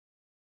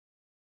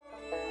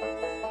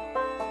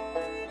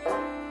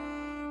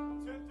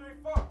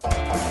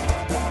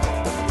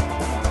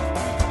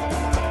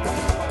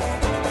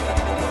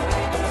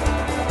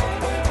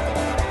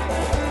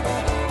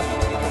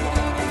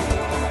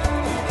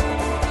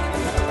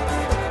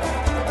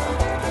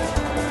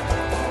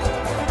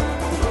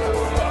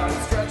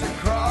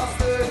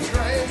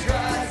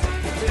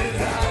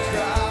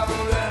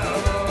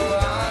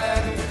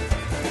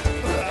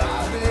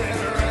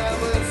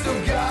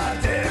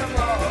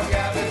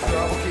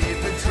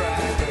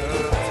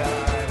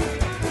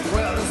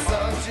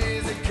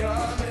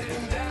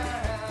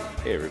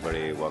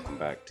welcome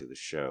back to the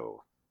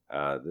show.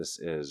 This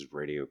is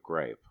Radio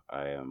Gripe.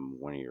 I am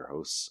one of your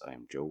hosts. I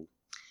am Joe.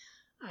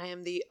 I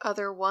am the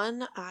other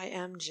one. I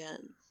am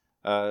Jen.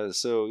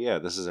 This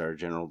is our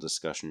general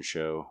discussion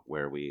show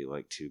where we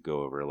like to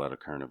go over a lot of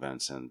current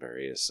events and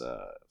various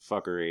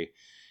fuckery,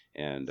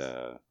 and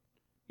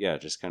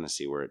just kind of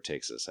see where it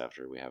takes us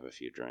after we have a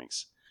few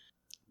drinks.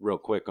 Real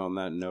quick on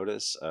that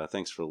notice,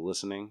 thanks for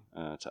listening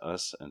to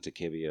us and to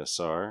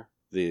KBSR.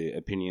 The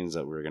opinions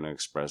that we're going to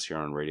express here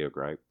on Radio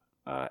Gripe,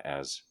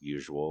 as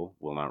usual,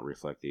 will not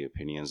reflect the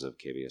opinions of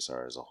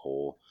KBSR as a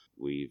whole.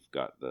 We've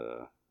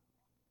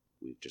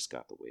just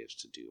got the waves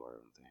to do our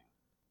own thing.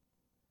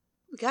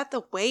 We got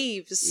the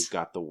waves. We've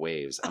got the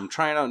waves. I'm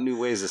trying out new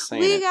ways of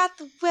saying it. We got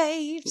the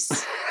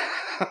waves.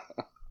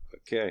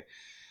 Okay.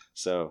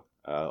 So,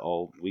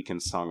 we can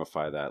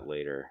songify that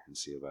later and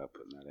see about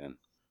putting that in.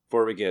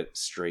 Before we get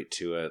straight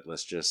to it,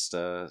 let's just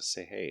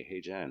say,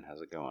 hey Jen,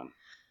 how's it going?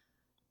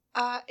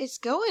 It's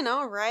going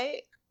all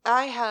right.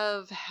 I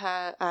have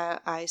had,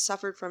 I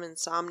suffered from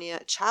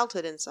insomnia,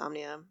 childhood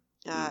insomnia.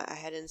 I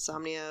had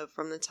insomnia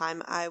from the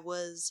time I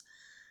was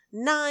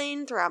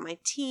 9 throughout my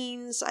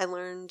teens. I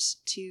learned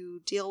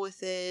to deal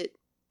with it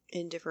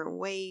in different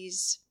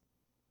ways.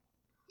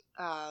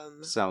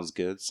 Sounds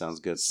good so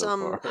far.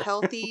 Some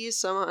healthy,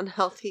 some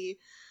unhealthy.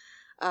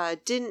 I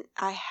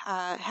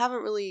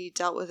haven't really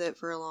dealt with it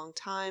for a long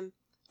time.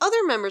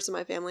 Other members of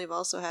my family have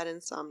also had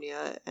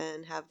insomnia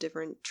and have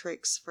different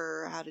tricks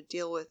for how to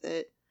deal with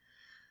it.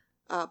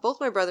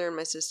 Both my brother and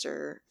my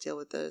sister deal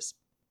with this.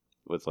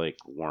 With like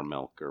warm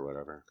milk or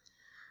whatever.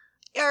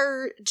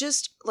 Or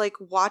just like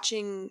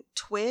watching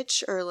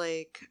Twitch or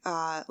like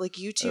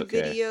YouTube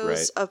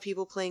videos of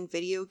people playing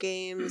video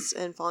games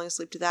and falling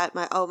asleep to that.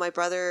 My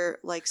brother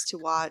likes to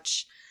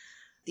watch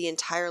the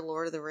entire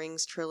Lord of the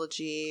Rings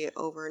trilogy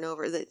over and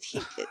over.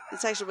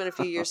 It's actually been a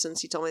few years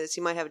since he told me this.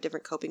 He might have a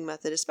different coping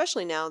method,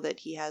 especially now that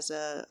he has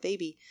a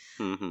baby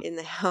in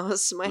the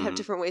house. Might have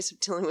different ways of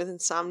dealing with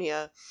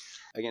insomnia.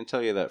 I can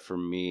tell you that for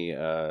me,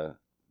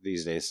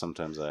 these days,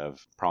 sometimes I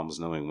have problems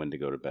knowing when to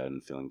go to bed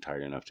and feeling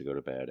tired enough to go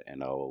to bed,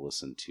 and I'll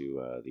listen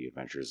to The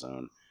Adventure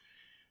Zone.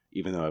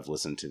 Even though I've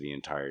listened to the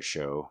entire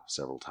show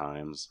several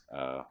times,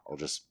 I'll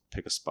just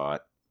pick a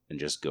spot and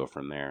just go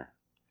from there.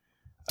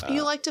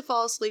 You like to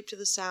fall asleep to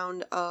the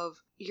sound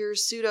of your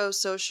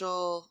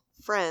pseudo-social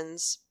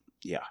friends.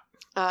 Yeah.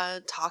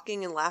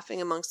 Talking and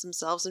laughing amongst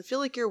themselves and feel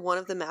like you're one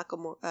of the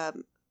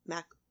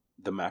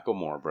The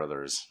Macklemore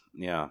brothers.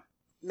 Yeah.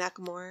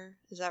 Macklemore,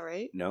 is that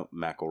right? No,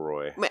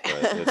 McElroy.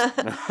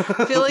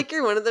 I feel like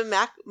you're one of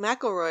the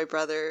McElroy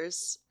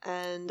brothers,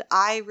 and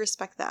I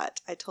respect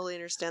that. I totally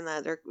understand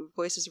that. Their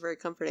voices are very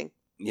comforting.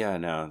 Yeah,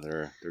 no,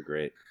 they're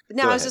great.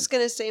 Now, I was just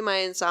going to say my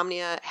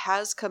insomnia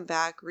has come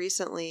back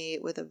recently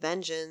with a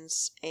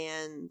vengeance,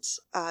 and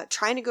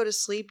trying to go to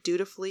sleep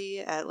dutifully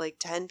at like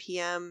 10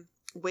 p.m.,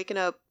 waking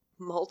up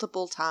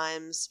multiple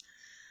times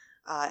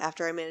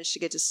after I managed to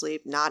get to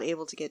sleep, not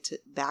able to get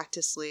back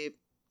to sleep.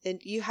 And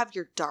you have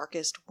your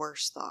darkest,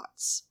 worst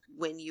thoughts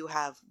when you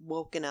have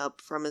woken up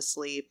from a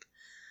sleep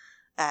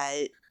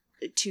at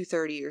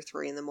 2:30 or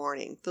 3 in the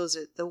morning. Those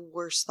are the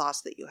worst thoughts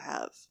that you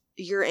have.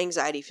 Your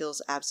anxiety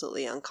feels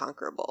absolutely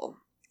unconquerable.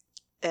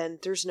 And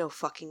there's no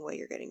fucking way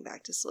you're getting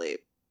back to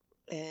sleep.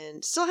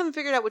 And still haven't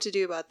figured out what to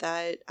do about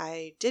that.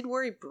 I did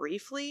worry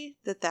briefly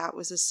that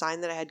was a sign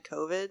that I had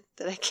COVID,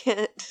 that I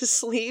can't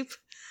sleep.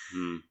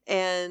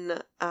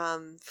 And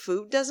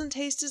food doesn't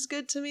taste as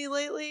good to me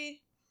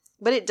lately.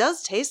 But it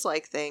does taste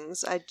like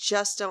things. I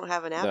just don't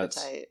have an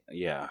appetite.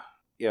 Yeah.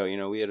 Yeah,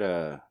 we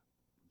had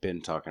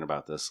been talking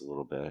about this a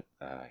little bit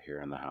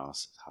here in the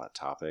house. Hot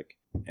topic.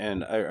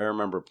 And I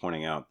remember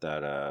pointing out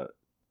that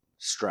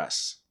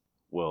stress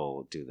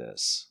will do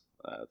this.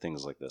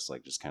 Things like this,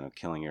 like just kind of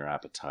killing your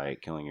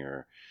appetite, killing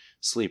your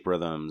sleep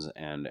rhythms,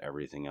 and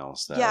everything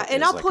else that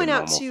and is I'll like point a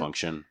out normal too,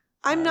 function.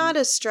 I'm not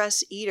a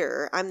stress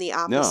eater. I'm the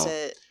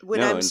opposite.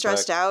 When I'm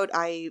stressed out,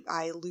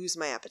 I lose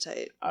my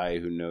appetite. I,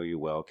 who know you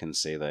well, can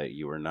say that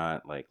you are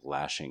not like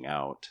lashing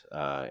out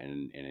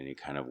in any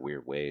kind of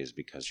weird ways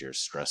because you're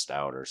stressed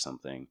out or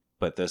something.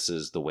 But this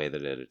is the way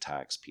that it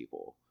attacks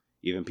people.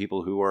 Even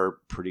people who are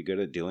pretty good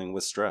at dealing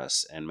with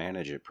stress and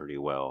manage it pretty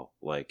well,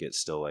 like it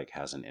still like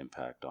has an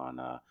impact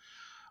on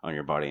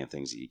your body and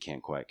things that you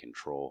can't quite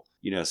control.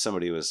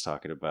 Somebody was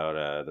talking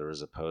about, there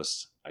was a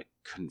post, I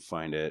couldn't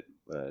find it,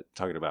 but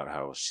talking about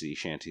how sea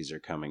shanties are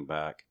coming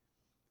back.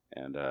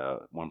 And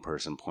one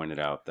person pointed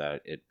out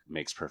that it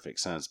makes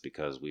perfect sense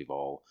because we've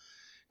all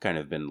kind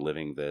of been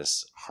living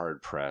this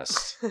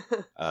hard-pressed,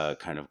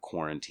 kind of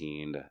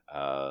quarantined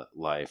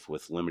life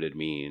with limited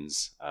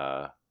means.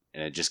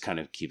 And it just kind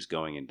of keeps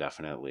going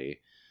indefinitely.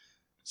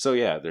 So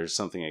yeah, there's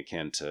something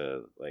akin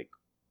to like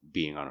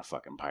being on a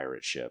fucking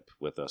pirate ship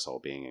with us all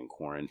being in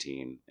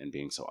quarantine and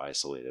being so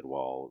isolated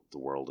while the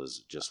world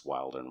is just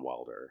wilder and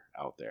wilder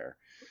out there.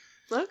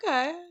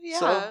 Okay, yeah.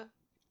 So,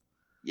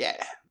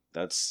 yeah,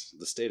 that's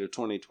the state of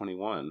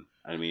 2021.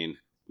 I mean,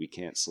 we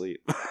can't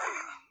sleep.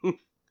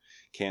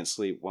 Can't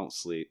sleep, won't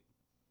sleep.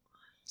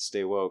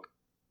 Stay woke.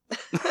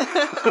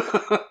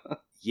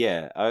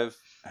 Yeah, I've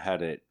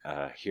had it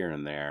here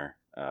and there.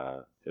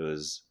 It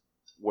was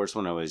worse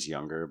when I was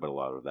younger, but a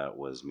lot of that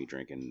was me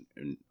drinking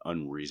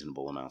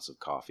unreasonable amounts of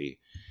coffee.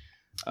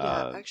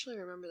 Yeah, I actually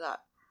remember that.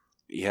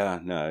 Yeah,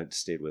 no, it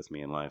stayed with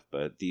me in life.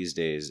 But these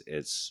days,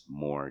 it's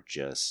more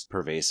just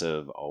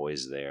pervasive,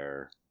 always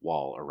there,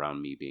 while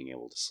around me being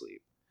able to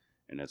sleep.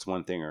 And it's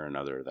one thing or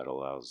another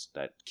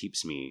that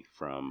keeps me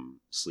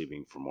from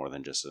sleeping for more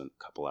than just a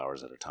couple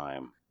hours at a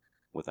time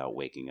without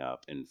waking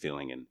up and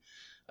feeling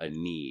a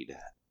need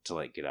to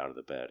like get out of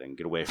the bed and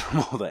get away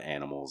from all the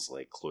animals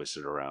like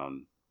cloistered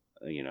around,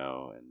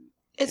 and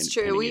It's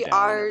true. pinning you We down and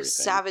are everything.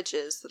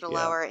 savages that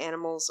allow Yeah. our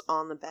animals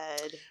on the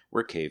bed.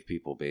 We're cave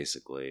people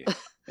basically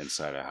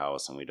inside a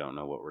house, and we don't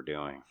know what we're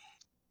doing.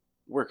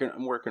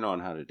 I'm working on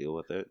how to deal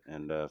with it,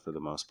 and for the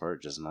most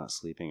part, just not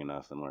sleeping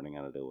enough and learning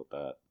how to deal with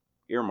that.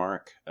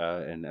 Earmark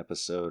an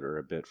episode or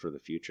a bit for the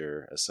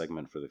future, a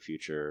segment for the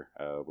future,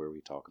 where we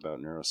talk about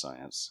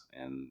neuroscience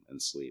and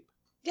sleep.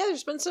 Yeah,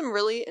 there's been some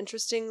really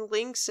interesting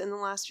links in the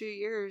last few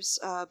years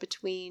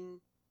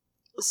between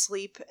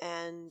sleep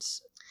and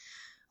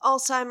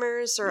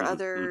Alzheimer's or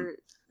other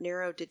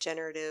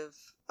neurodegenerative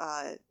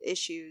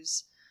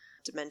issues,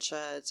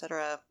 dementia,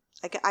 etc.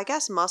 I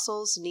guess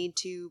muscles need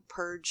to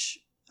purge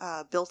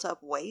built up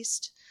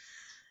waste,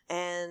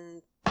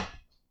 and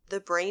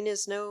the brain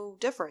is no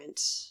different.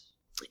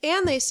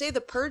 And they say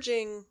the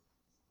purging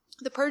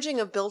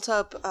of built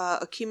up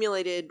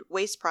accumulated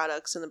waste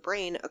products in the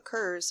brain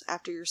occurs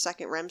after your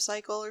second REM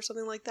cycle or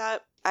something like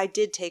that. I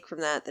did take from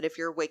that if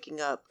you're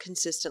waking up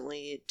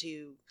consistently at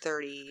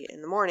 2:30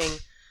 in the morning,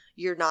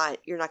 you're not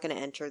going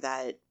to enter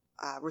that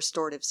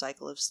restorative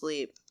cycle of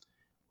sleep.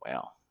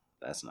 Well,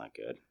 that's not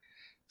good.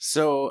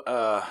 So,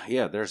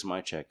 yeah, there's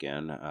my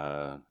check-in.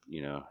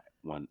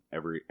 One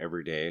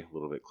every day, a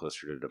little bit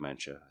closer to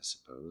dementia, I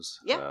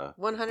suppose. Yeah,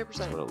 100%.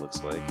 That's what it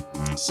looks like.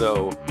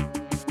 So.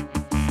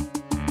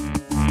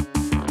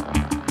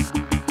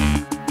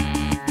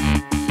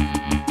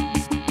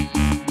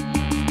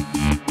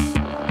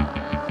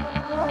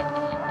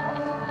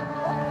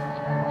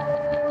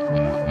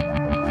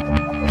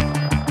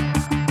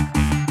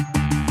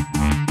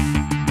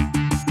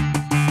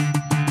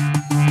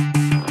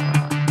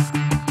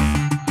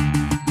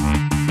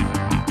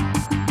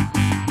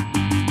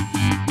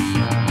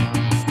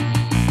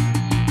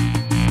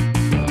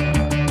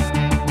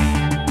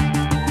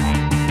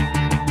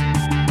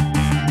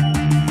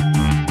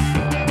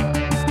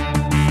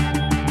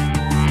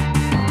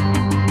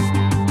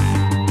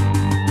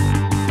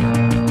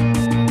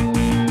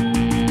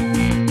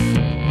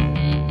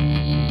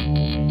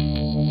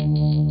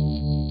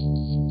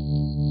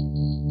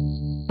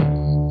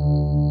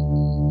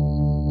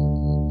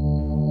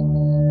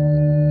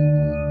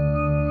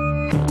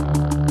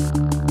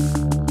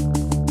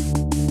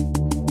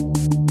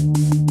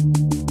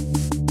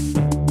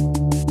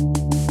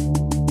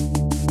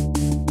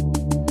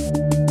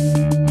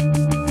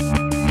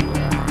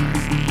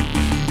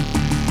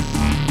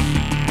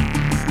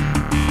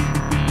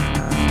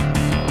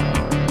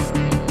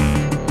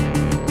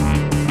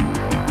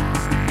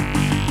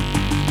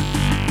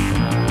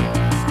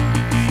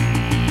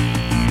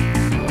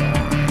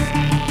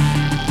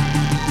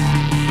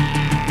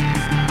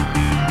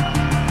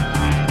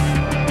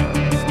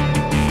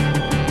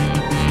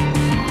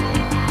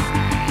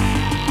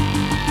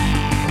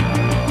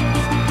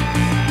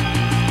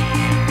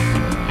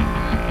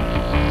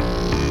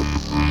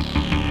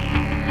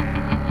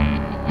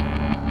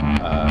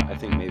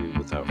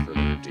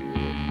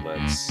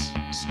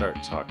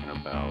 Start talking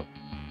about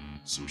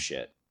some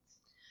shit.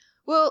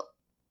 Well,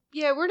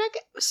 yeah, we're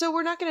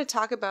not going to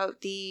talk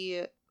about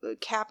the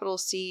Capitol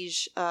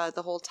siege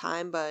the whole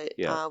time, but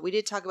we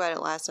did talk about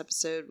it last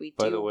episode.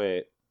 By the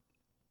way,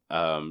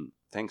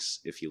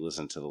 thanks if you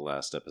listened to the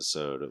last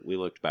episode. We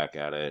looked back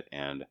at it,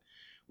 and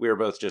we were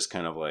both just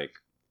kind of like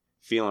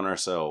feeling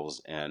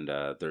ourselves, and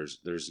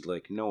there's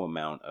like no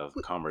amount of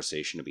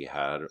conversation to be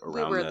had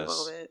around this. In the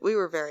moment. We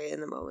were very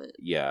in the moment.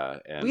 Yeah,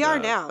 and we are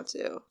now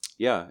too.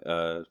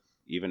 Yeah,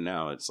 even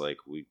now, it's like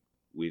we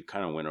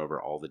kind of went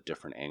over all the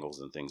different angles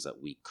and things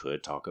that we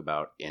could talk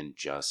about in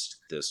just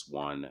this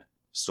one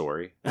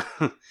story,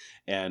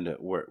 and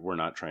we're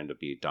not trying to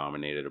be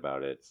dominated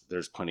about it.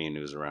 There's plenty of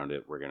news around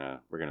it. We're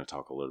gonna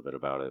talk a little bit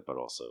about it, but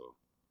also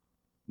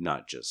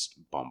not just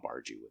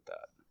bombard you with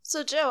that.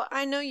 So, Joe,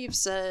 I know you've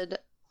said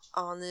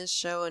on this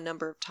show a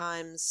number of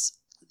times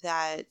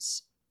that,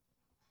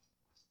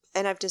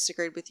 and I've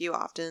disagreed with you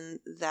often,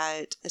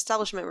 that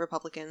establishment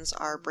Republicans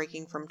are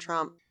breaking from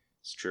Trump.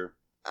 It's true.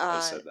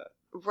 I said that.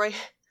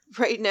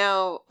 Right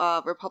now,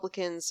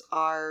 Republicans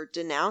are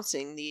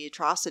denouncing the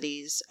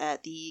atrocities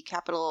at the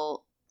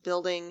Capitol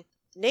building,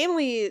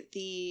 namely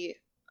the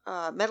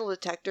metal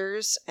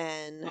detectors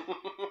and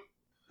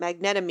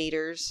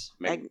magnetometers,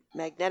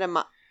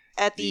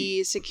 at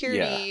the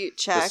security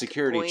check. The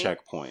security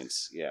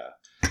checkpoints, yeah.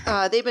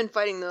 They've been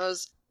fighting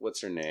those.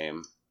 What's her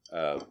name?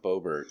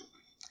 Boebert.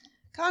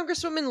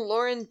 Congresswoman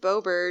Lauren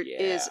Boebert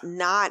is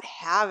not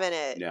having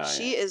it. No,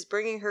 she is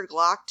bringing her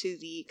Glock to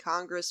the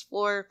Congress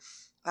floor,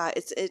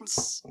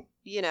 It's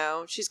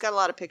she's got a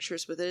lot of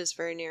pictures with it. It's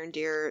very near and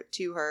dear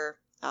to her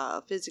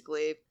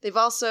physically. They've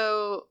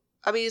also,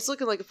 it's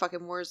looking like a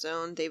fucking war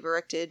zone. They've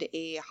erected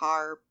a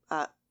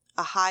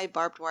high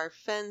barbed wire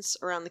fence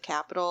around the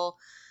Capitol.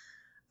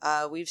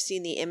 We've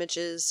seen the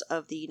images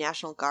of the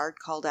National Guard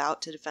called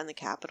out to defend the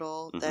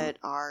Capitol that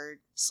are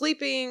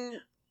sleeping,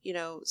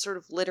 sort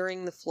of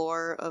littering the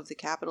floor of the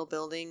Capitol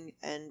building.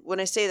 And when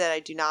I say that, I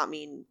do not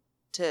mean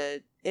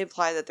to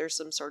imply that there's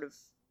some sort of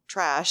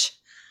trash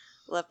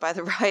left by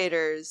the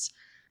rioters.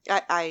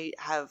 I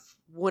have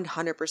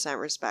 100%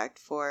 respect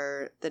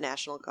for the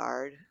National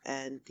Guard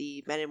and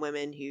the men and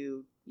women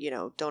who,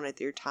 donate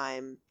their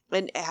time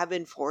and have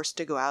been forced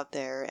to go out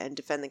there and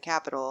defend the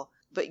Capitol.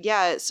 But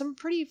yeah, some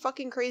pretty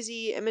fucking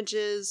crazy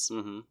images.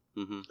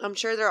 I'm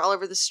sure they're all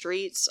over the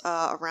streets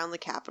around the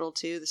Capitol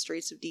too, the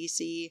streets of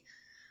DC.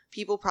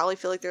 People probably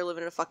feel like they're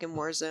living in a fucking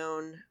war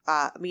zone.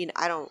 I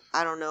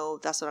don't know.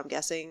 That's what I'm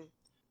guessing.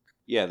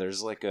 Yeah,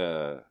 there's like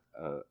a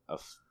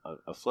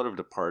flood of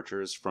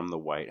departures from the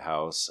White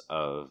House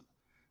of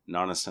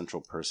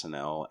non-essential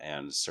personnel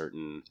and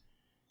certain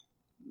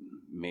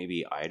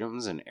maybe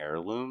items and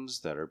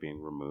heirlooms that are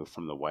being removed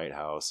from the White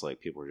House.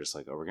 Like, people are just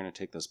like, oh, we're going to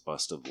take this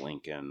bust of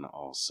Lincoln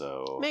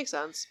also. Makes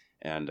sense.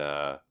 And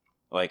I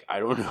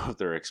don't know if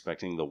they're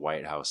expecting the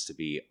White House to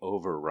be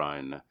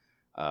overrun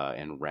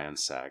and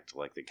ransacked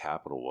like the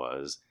Capitol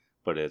was,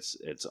 but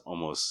it's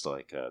almost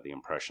like the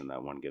impression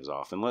that one gives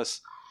off,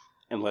 unless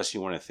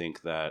you want to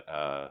think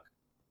that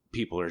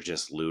people are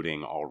just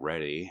looting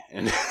already,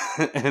 and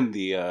and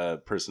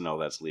the personnel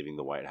that's leaving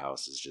the White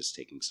House is just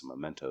taking some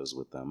mementos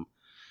with them.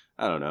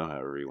 I don't know,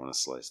 however you want to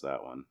slice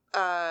that one.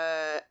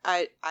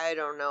 I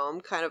don't know.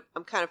 I'm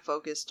kind of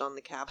focused on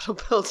the Capitol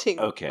building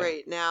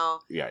right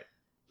now. Yeah,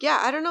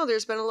 I don't know.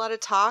 There's been a lot of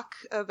talk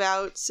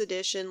about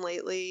sedition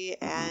lately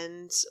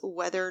and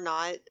whether or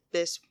not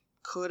this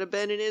could have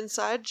been an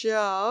inside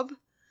job.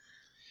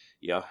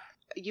 Yeah.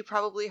 You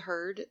probably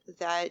heard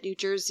that New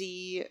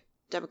Jersey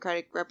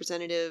Democratic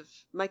Representative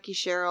Mikey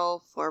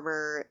Sherrill,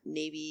 former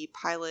Navy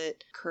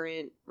pilot,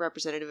 current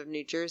representative of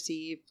New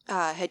Jersey,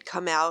 had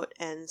come out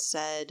and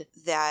said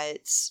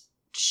that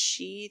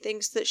she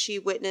thinks that she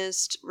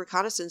witnessed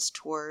reconnaissance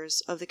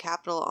tours of the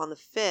Capitol on the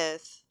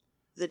 5th,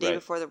 the day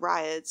before the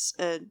riots.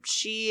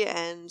 She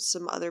and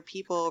some other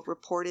people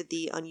reported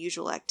the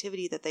unusual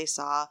activity that they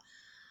saw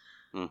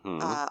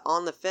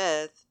on the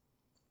 5th.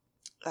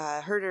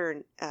 Heard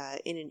her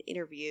in an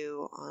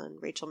interview on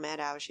Rachel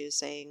Maddow. She was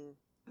saying,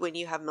 when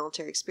you have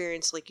military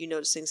experience, like, you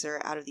notice things that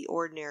are out of the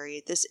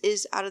ordinary. This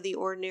is out of the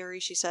ordinary,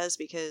 she says,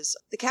 because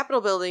the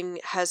Capitol building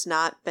has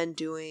not been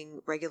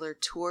doing regular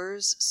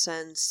tours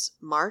since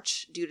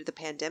March due to the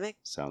pandemic.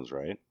 Sounds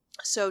right.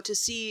 So to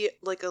see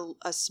like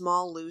a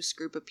small loose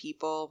group of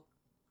people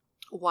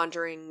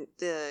wandering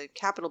the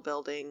Capitol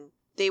building,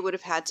 they would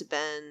have had to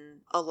been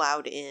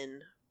allowed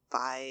in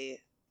by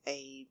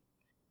a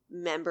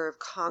member of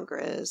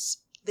Congress.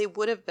 They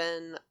would have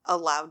been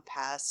allowed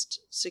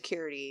past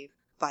security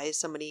by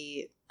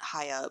somebody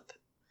high up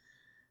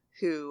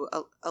who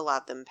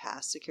allowed them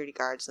past security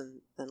guards and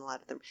then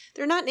allowed them.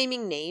 They're not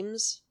naming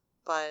names,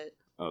 but...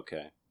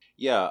 Okay.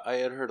 Yeah, I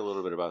had heard a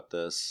little bit about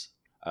this.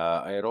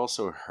 I had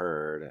also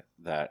heard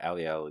that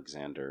Ali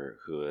Alexander,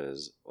 who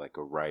is like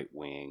a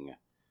right-wing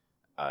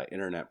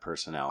internet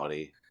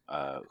personality,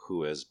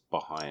 who is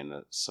behind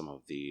some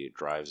of the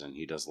drives, and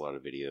he does a lot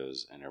of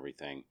videos and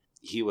everything,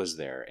 he was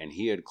there, and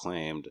he had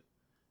claimed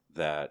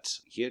that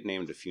he had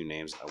named a few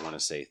names. I want to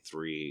say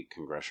 3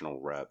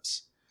 congressional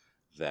reps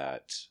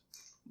that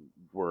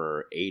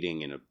were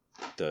aiding in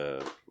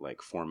the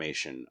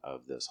formation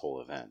of this whole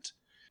event.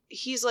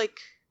 He's like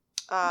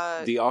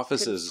the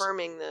offices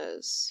confirming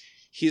this.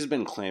 He's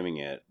been claiming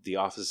it. The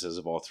offices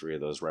of all 3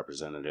 of those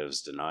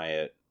representatives deny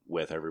it,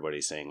 with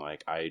everybody saying,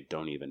 like, I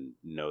don't even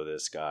know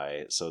this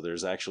guy. So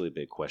there's actually a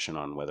big question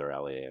on whether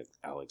Ali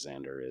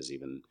Alexander is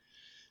even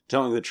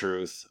telling the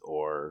truth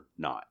or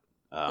not.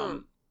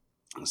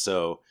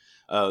 So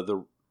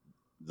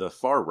the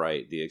far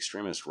right, the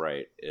extremist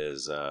right,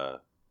 is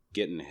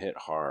getting hit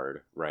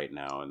hard right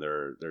now, and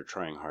they're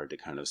trying hard to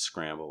kind of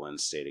scramble and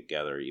stay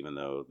together, even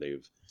though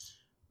they've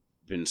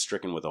been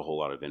stricken with a whole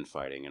lot of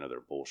infighting and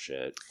other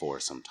bullshit for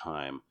some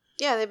time.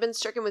 Yeah, they've been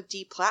stricken with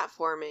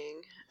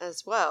deplatforming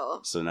as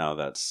well. So now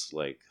that's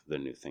like the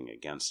new thing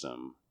against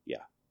them.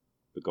 Yeah,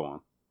 but go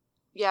on.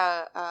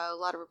 Yeah, a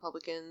lot of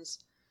Republicans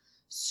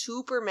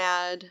super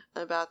mad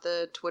about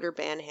the Twitter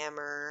ban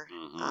hammer.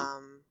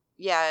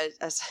 Yeah,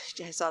 I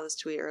saw this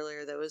tweet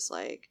earlier that was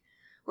like,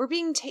 we're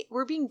being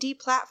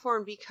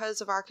deplatformed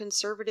because of our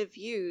conservative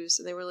views,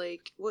 and they were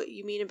like, what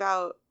you mean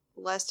about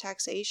less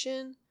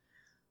taxation?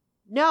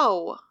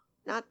 No,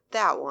 not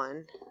that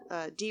one.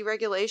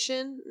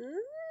 Deregulation?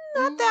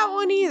 Not that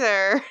one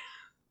either.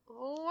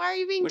 Why are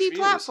you being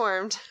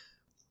deplatformed?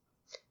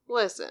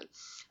 Listen.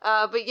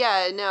 But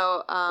yeah,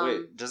 no.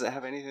 Wait, does it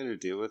have anything to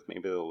do with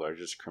maybe the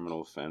largest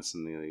criminal offense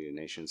in the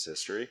nation's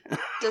history?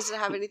 Does it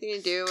have anything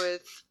to do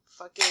with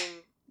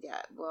fucking...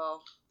 Yeah,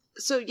 well...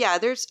 So yeah,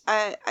 there's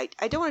I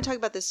don't want to talk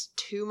about this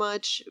too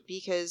much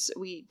because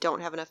we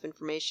don't have enough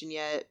information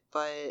yet,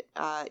 but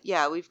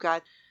yeah, we've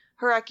got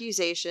her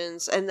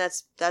accusations, and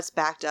that's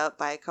backed up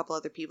by a couple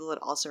other people that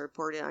also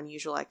reported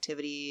unusual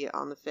activity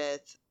on the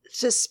 5th,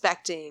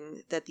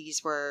 suspecting that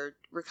these were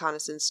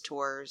reconnaissance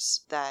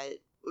tours, that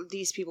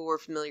these people were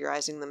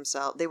familiarizing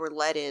themselves. They were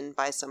let in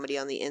by somebody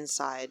on the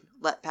inside,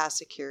 let past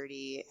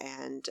security,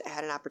 and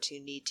had an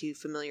opportunity to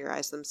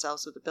familiarize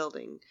themselves with the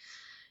building.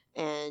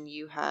 And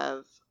you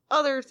have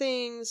other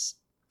things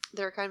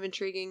that are kind of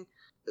intriguing.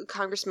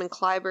 Congressman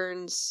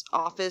Clyburn's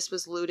office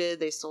was looted.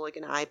 They stole like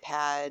an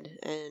iPad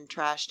and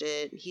trashed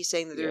it. He's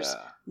saying that there's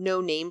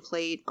no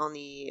nameplate on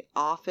the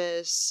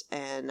office,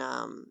 and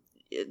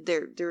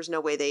there's no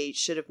way they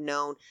should have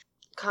known.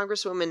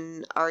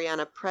 Congresswoman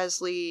Ariana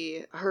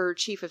Presley, her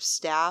chief of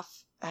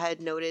staff,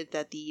 had noted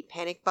that the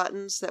panic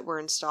buttons that were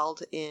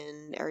installed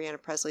in Ariana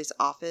Presley's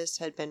office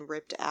had been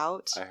ripped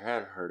out. I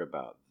had heard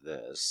about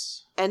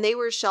this. And they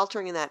were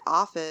sheltering in that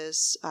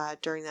office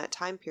during that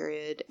time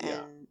period.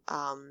 And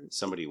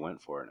somebody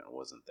went for it and it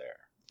wasn't there.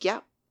 Yeah.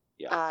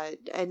 Yeah.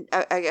 And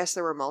I guess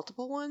there were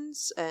multiple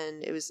ones,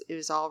 and it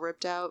was all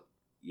ripped out.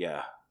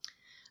 Yeah.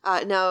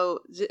 Now,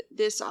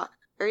 this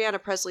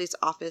Ariana Presley's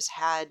office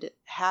had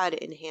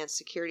enhanced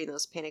security in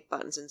those panic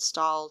buttons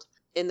installed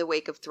in the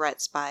wake of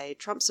threats by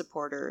Trump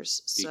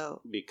supporters.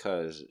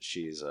 Because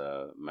she's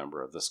a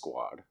member of the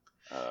squad.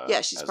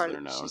 She's part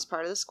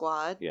of the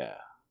squad. Yeah.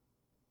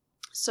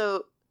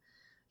 So,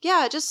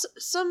 yeah, just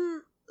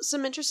some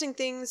interesting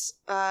things.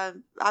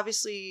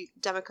 Obviously,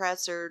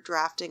 Democrats are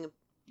drafting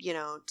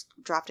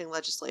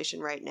legislation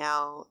right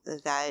now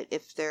that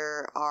if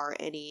there are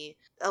any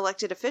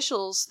elected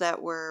officials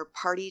that were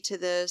party to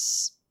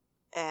this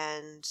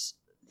and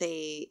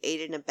they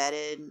aided and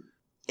abetted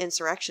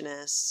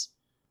insurrectionists,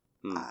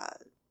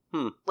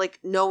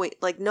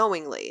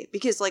 knowingly,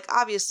 because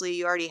obviously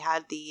you already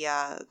had the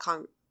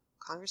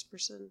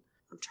congressperson.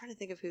 I'm trying to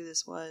think of who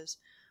this was.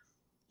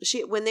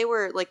 When they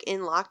were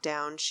in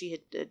lockdown, she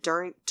had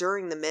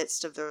during the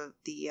midst of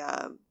the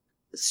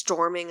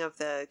storming of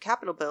the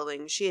Capitol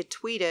building, she had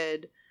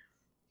tweeted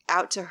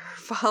out to her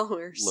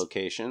followers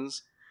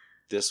locations.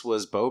 This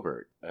was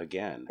Boebert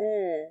again.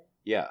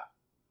 Yeah.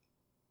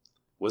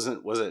 Was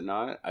it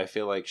not? I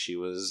feel like she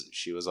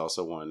was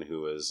also one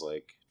who was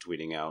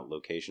tweeting out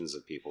locations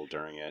of people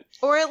during it.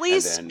 Or at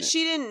least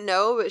she didn't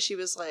know, but she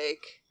was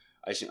like,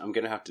 I'm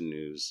going to have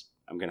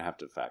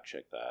to fact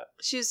check that.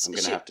 I'm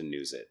going to have to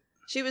news it.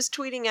 She was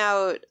tweeting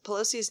out,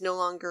 Pelosi is no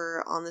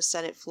longer on the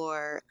Senate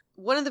floor.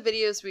 One of the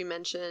videos we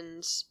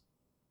mentioned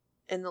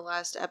in the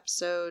last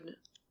episode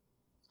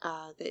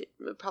that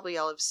probably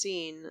y'all have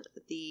seen,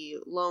 the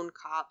lone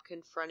cop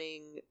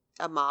confronting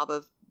a mob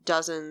of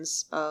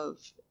dozens of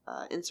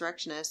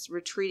insurrectionists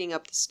retreating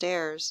up the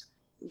stairs.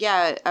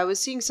 Yeah, I was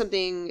seeing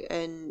something,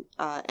 and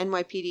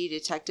NYPD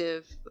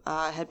detective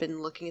had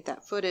been looking at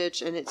that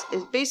footage, and it's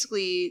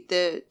basically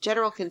the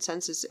general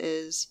consensus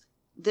is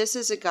this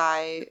is a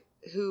guy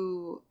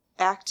who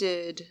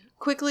acted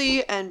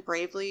quickly and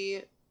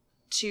bravely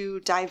to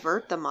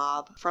divert the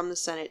mob from the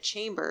Senate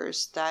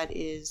chambers. That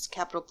is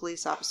Capitol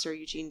Police Officer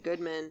Eugene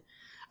Goodman.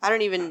 I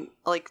don't even,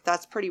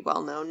 that's pretty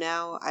well known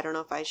now. I don't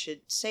know if I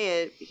should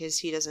say it because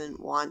he doesn't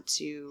want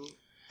to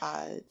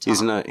talk.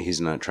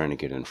 He's not trying to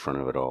get in front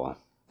of it all.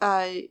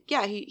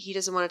 Yeah, he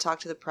doesn't want to talk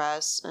to the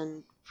press,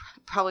 and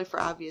probably for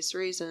obvious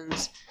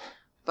reasons.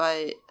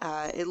 But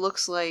it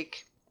looks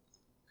like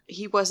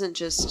he wasn't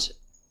just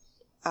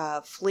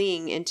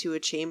fleeing into a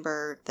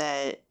chamber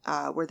that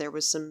where there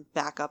was some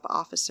backup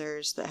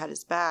officers that had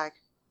his back.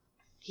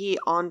 He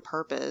on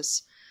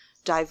purpose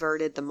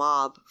diverted the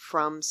mob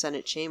from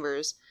Senate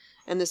chambers.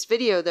 And this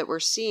video that we're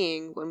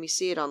seeing, when we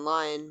see it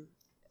online,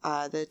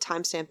 the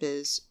timestamp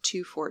is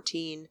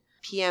 2:14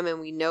 p.m. and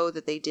we know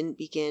that they didn't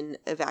begin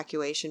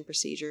evacuation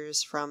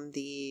procedures from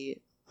the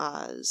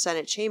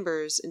Senate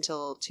chambers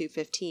until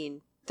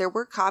 2:15. There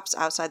were cops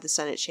outside the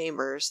Senate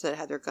chambers that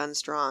had their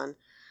guns drawn,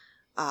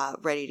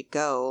 ready to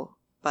go.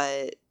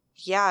 But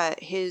yeah,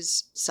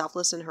 his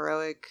selfless and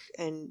heroic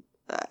and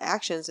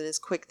actions and his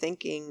quick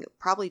thinking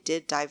probably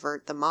did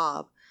divert the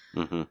mob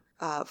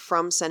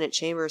from Senate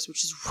chambers,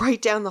 which is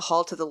right down the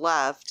hall to the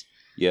left.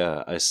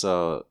 Yeah, I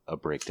saw a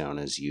breakdown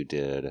as you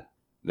did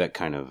that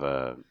kind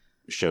of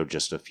showed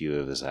just a few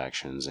of his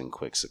actions in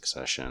quick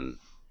succession.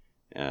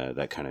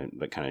 That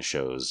kind of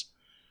shows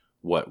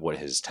what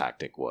his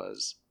tactic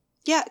was.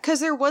 Yeah, because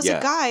there was a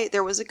guy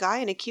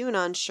in a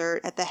QAnon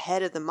shirt at the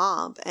head of the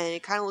mob, and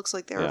it kind of looks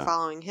like they were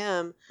following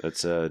him.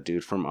 That's a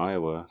dude from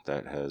Iowa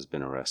that has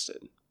been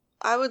arrested.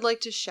 I would like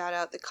to shout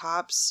out the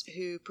cops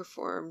who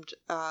performed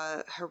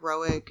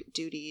heroic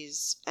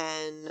duties,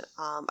 and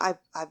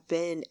I've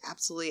been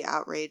absolutely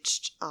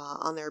outraged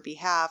on their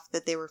behalf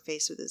that they were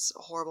faced with this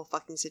horrible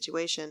fucking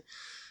situation.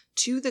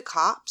 To the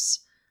cops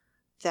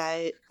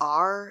that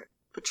are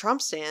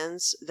Trump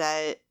stands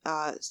that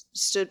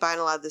stood by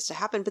and allowed this to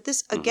happen. But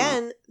this,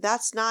 again,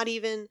 that's not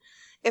even...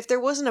 If there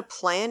wasn't a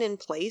plan in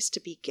place to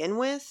begin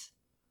with,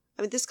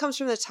 I mean, this comes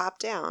from the top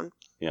down.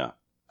 Yeah.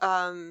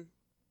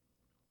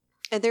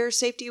 And their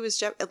safety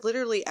was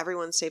literally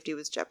everyone's safety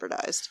was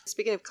jeopardized.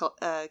 Speaking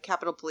of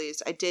Capitol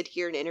Police, I did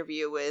hear an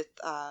interview with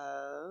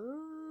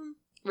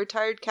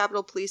retired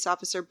Capitol Police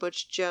Officer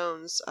Butch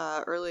Jones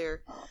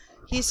earlier.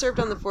 He served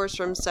on the force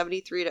from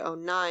 73 to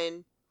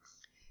 09.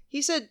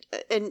 He said,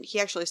 and he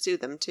actually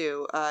sued them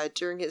too,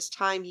 during his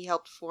time he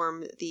helped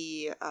form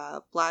the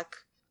Black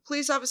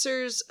Police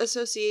Officers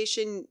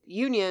Association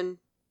Union.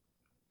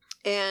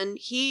 And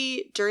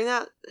during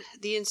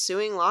the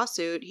ensuing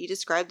lawsuit, he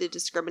described the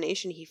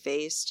discrimination he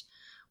faced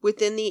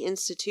within the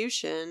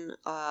institution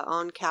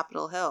on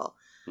Capitol Hill.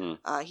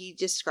 He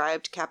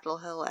described Capitol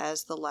Hill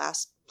as the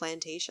last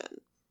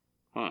plantation.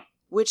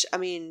 Which, I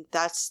mean,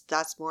 that's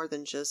more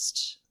than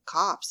just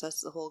cops.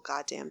 That's the whole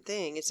goddamn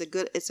thing. It's a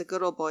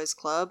good old boys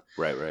club.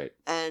 Right.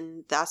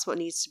 And that's what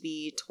needs to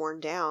be torn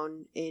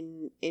down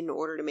in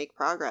order to make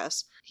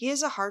progress. He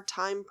has a hard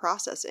time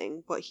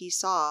processing what he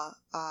saw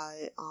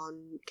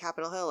on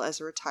Capitol Hill as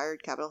a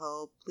retired Capitol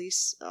Hill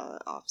police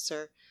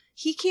officer.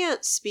 He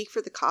can't speak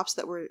for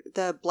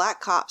the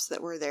black cops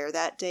that were there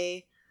that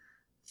day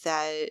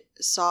that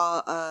saw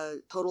a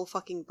total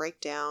fucking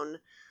breakdown,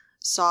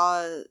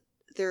 saw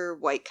their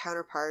white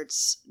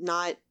counterparts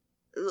not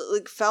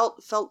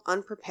felt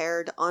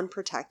unprepared,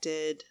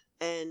 unprotected,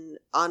 and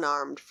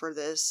unarmed for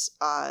this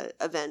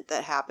event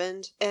that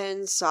happened,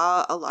 and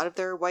saw a lot of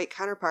their white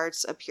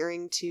counterparts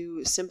appearing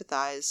to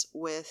sympathize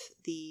with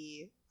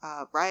the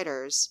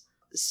rioters,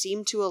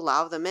 seemed to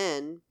allow them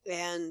in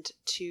and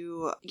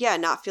to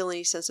not feel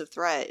any sense of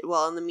threat.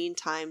 Well, in the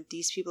meantime,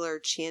 these people are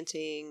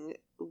chanting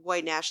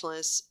white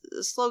nationalist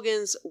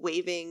slogans,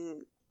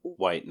 waving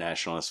white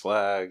nationalist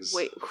flags,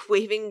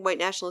 waving white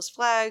nationalist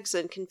flags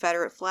and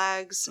Confederate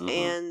flags.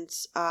 And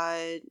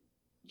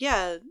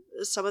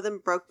some of them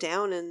broke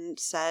down and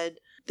said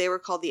they were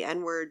called the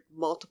N-word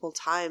multiple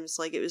times.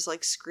 Like, it was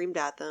like screamed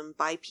at them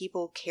by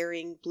people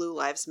carrying Blue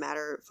Lives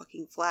Matter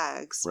fucking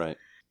flags. Right.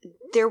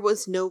 There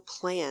was no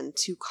plan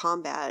to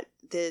combat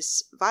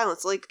this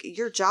violence. Like,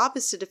 your job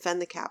is to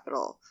defend the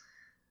Capitol.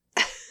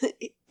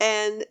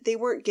 And they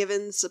weren't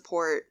given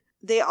support.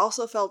 They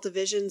also felt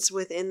divisions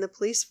within the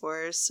police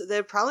force that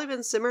have probably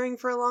been simmering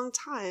for a long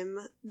time.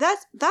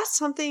 That's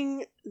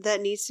something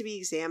that needs to be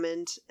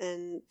examined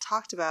and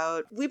talked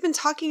about. We've been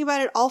talking about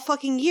it all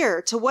fucking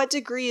year. To what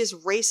degree is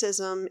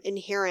racism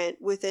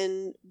inherent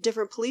within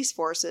different police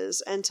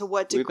forces? And to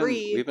what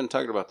degree... We've been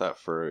talking about that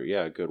for,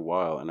 a good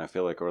while. And I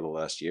feel like over the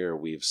last year,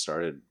 we've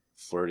started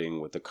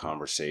flirting with the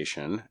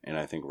conversation. And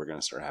I think we're going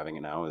to start having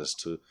it now as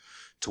to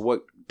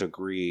what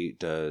degree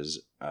does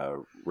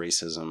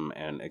racism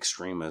and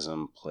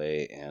extremism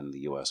play in the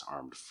U.S.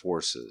 Armed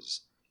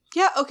Forces?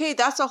 Yeah, okay,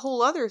 that's a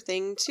whole other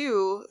thing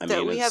too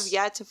we have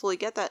yet to fully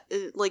get at.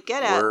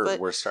 But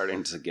we're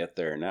starting to get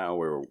there now.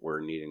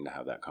 We're needing to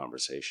have that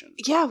conversation.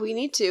 Yeah, we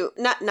need to.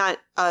 Not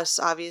us,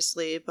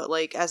 obviously, but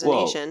like as a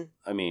nation.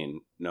 I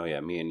mean,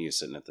 me and you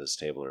sitting at this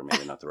table are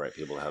maybe not the right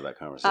people to have that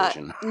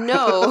conversation.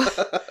 No,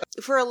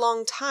 for a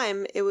long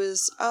time it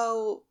was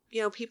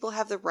people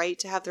have the right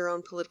to have their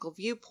own political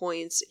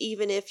viewpoints,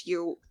 even if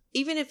you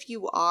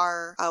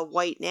are a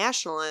white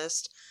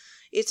nationalist.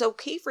 It's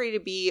okay for you to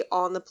be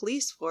on the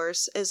police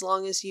force as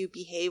long as you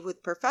behave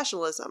with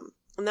professionalism.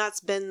 And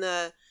that's been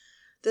the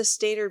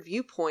standard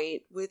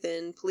viewpoint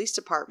within police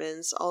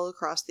departments all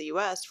across the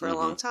U.S. for a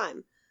long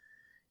time.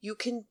 You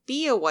can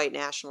be a white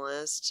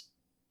nationalist,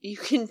 you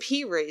can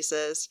be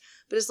racist,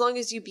 but as long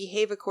as you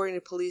behave according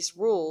to police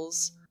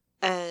rules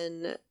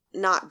and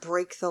not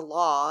break the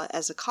law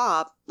as a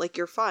cop, like,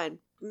 you're fine.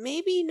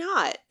 Maybe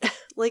not.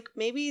 Like,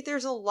 maybe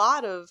there's a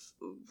lot of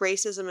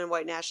racism and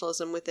white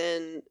nationalism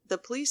within the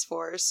police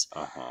force.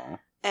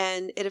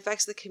 And it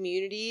affects the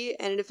community,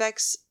 and it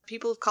affects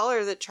people of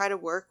color that try to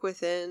work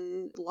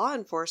within law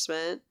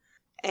enforcement.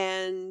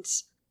 And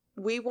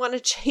we want to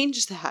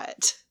change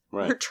that.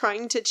 Right. We're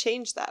trying to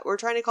change that. We're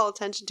trying to call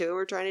attention to it.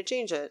 We're trying to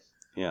change it.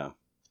 Yeah.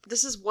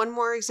 This is one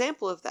more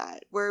example of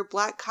that, where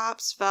black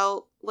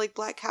Capitol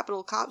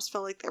cops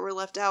felt like they were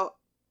left out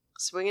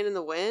swinging in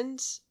the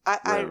wind.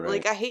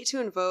 I hate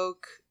to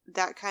invoke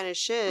that kind of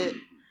shit,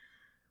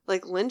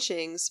 like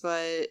lynchings,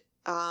 but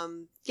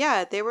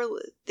they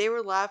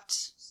were left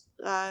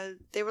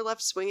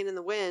swinging in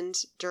the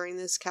wind during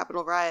this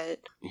Capitol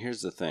riot.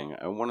 Here's the thing.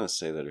 I want to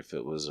say that if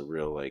it was a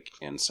real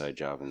inside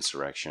job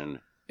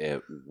insurrection,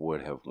 it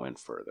would have went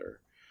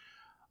further.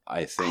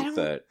 I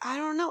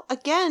don't know.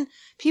 Again,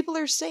 people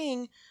are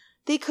saying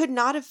they could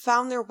not have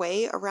found their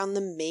way around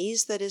the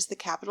maze that is the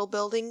Capitol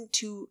building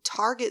to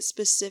target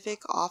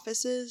specific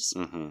offices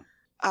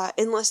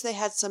unless they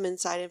had some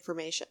inside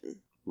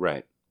information.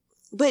 Right.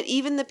 But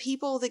even the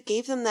people that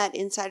gave them that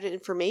inside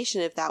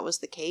information, if that was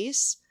the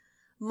case,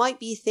 might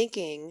be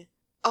thinking,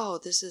 oh,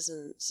 this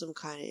isn't some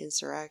kind of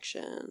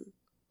insurrection.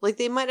 Like,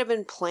 they might have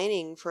been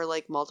planning for,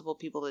 multiple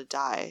people to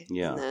die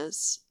in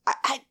this.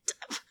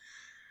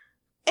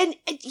 And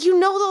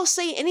they'll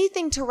say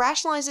anything to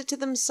rationalize it to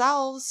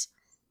themselves.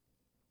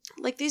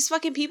 Like, these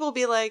fucking people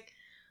be like,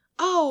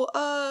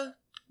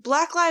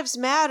 Black Lives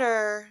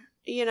Matter,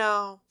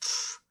 there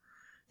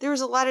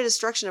was a lot of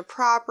destruction of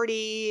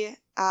property,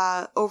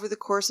 over the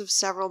course of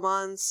several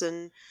months,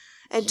 and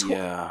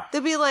Yeah.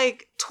 there'd be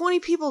like 20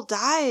 people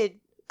died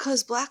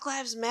because Black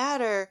Lives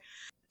Matter.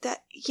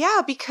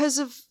 Because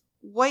of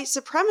white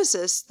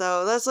supremacists,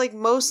 though. That's like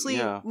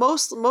mostly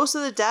most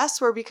of the deaths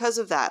were because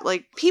of that.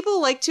 Like,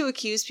 people like to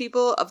accuse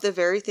people of the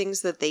very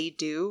things that they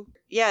do.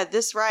 Yeah,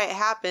 this riot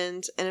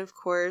happened, and of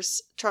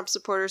course Trump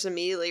supporters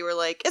immediately were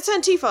like, it's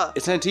Antifa,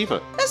 It's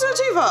Antifa. it's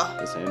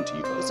Antifa, It's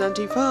Antifa. it's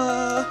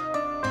Antifa.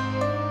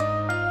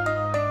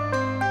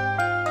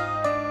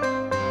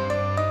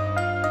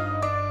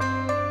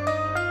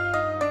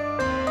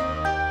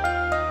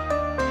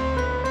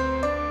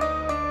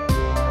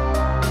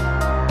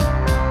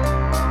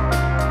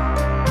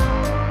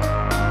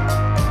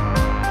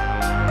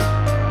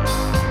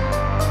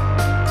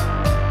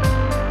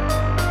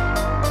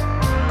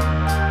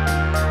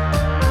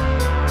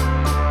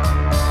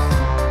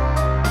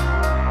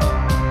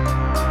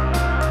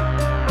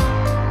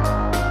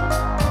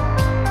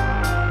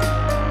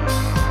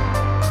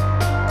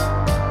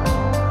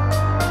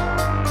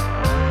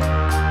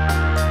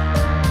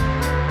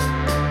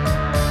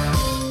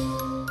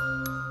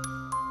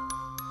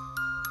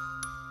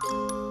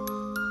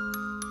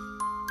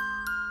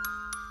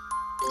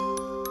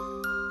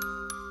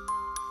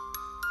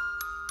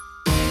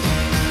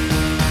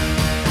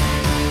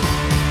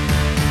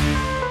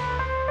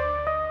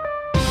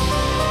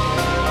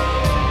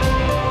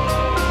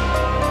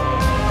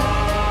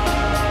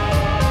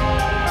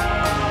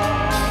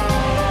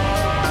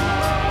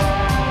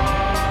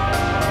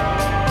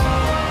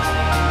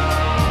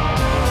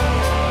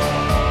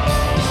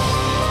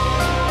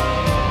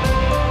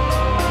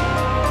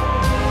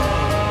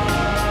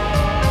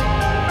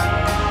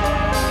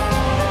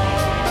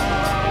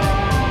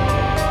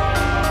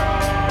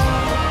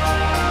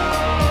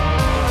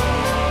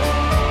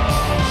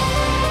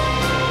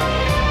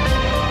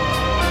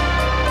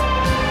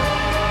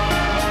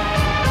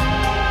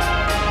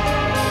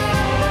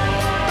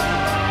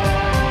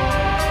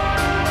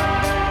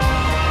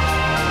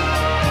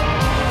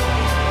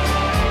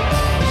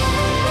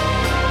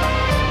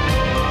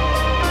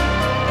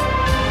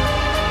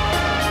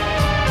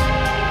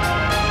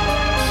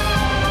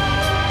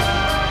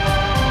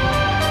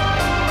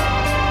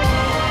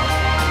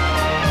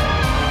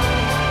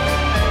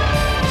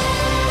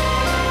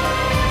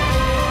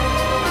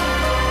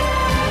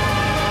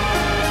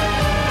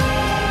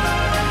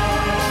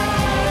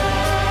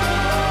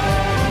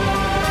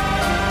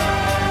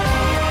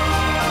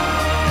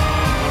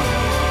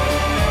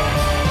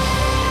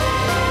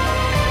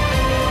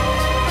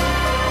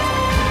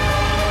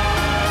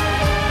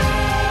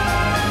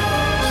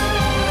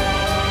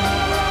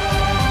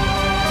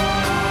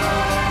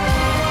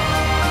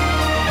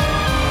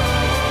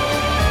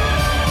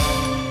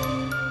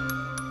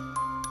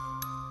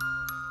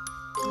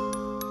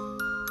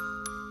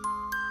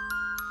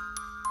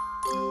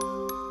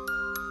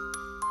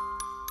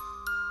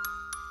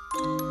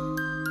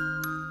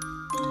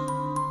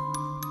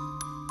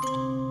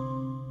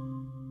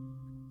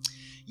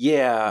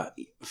 Yeah,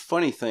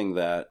 funny thing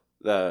that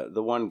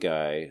the one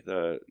guy,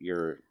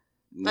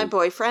 My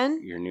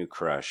boyfriend? your new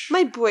crush,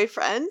 My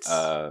boyfriend?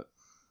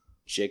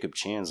 Jacob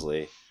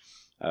Chansley,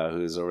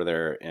 who's over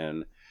there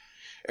in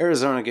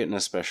Arizona getting a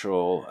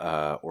special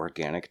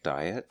organic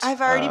diet.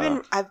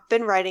 I've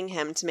been writing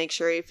him to make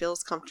sure he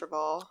feels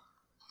comfortable.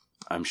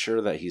 I'm sure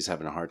that he's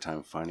having a hard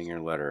time finding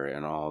your letter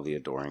and all the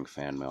adoring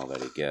fan mail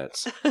that he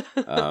gets.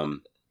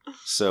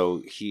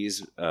 So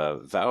he's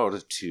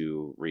vowed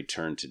to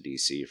return to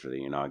DC for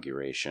the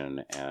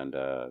inauguration, and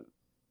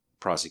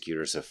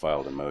prosecutors have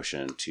filed a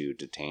motion to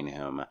detain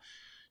him,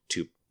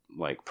 to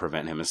like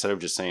prevent him, instead of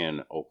just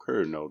saying,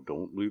 okay, no,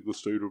 don't leave the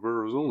state of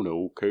Arizona,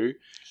 okay?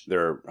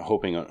 They're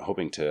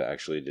hoping to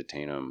actually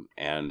detain him,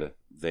 and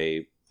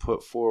they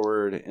put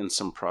forward in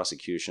some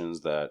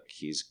prosecutions that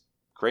he's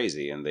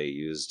crazy, and they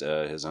used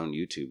his own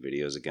YouTube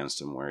videos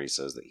against him where he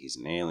says that he's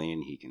an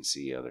alien, he can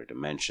see other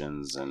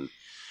dimensions, and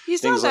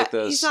things like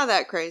this. He's not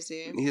that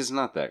crazy. He's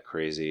not that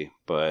crazy,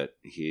 but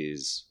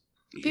he's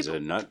a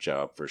nut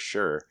job for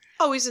sure.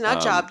 Oh, he's a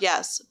nut job,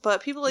 yes.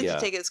 But people like to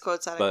take his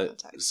quotes out of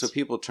context. So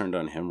people turned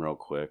on him real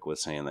quick with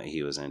saying that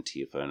he was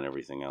Antifa and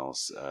everything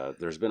else.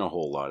 There's been a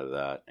whole lot of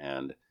that.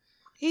 And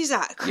he's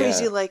not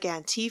crazy like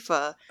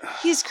Antifa.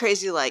 He's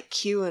crazy like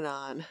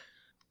QAnon.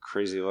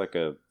 Crazy like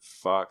a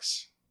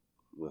fox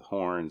with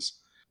horns.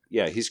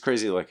 Yeah, he's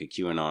crazy like a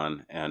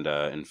QAnon. And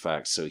in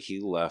fact, so he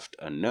left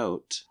a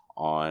note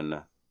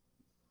on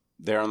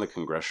there on the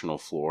congressional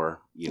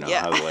floor. You know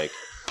how like...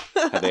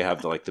 how they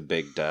have the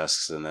big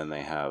desks, and then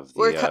they have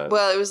the...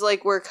 it was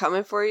like, we're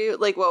coming for you.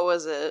 Like, what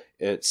was it?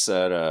 It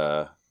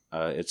said,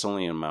 it's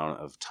only an amount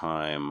of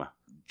time.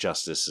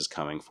 Justice is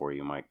coming for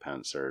you, Mike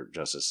Pence, or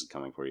justice is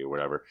coming for you,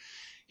 whatever.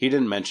 He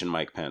didn't mention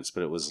Mike Pence,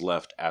 but it was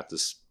left at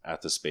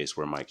the space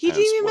where Mike Pence was.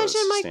 He didn't even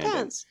mention Mike standing.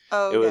 Pence.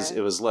 Oh, okay.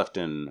 It was left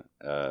in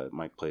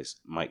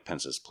Mike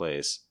Pence's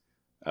place.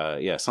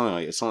 Something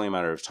like it's only a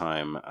matter of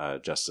time.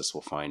 Justice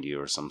will find you,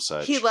 or some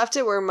such. He left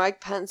it where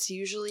Mike Pence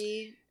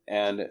usually.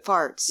 And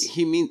farts.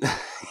 He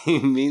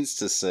means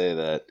to say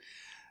that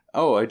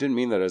Oh, I didn't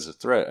mean that as a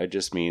threat. I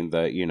just mean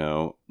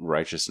that,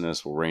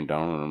 righteousness will rain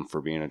down on him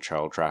for being a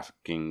child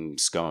trafficking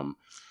scum.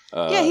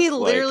 Yeah, he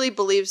literally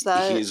believes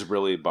that. He's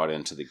really bought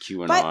into the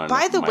QAnon.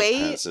 By the Mike way,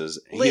 Pence's.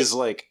 He's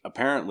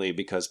apparently,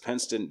 because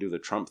Pence didn't do the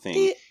Trump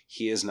thing,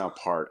 he is now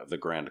part of the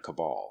grand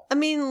cabal. I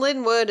mean,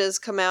 Lynn Wood has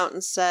come out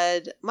and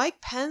said,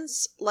 Mike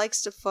Pence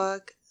likes to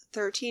fuck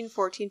 13,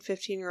 14,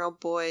 15-year-old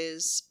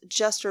boys.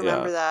 Just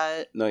remember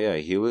that. No, yeah,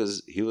 he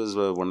was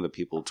one of the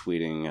people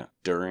tweeting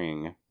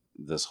during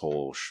this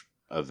whole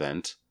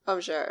event. I'm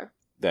sure.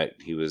 That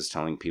he was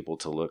telling people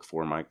to look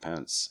for Mike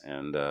Pence.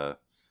 And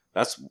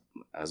that's,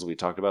 as we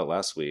talked about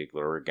last week,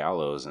 there were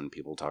gallows and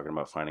people talking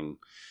about finding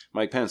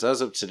Mike Pence.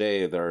 As of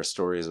today, there are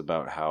stories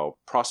about how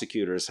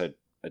prosecutors had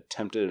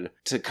attempted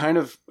to kind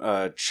of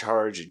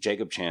charge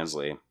Jacob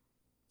Chansley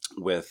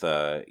with,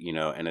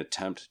 an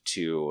attempt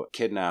to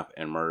kidnap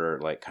and murder,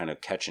 kind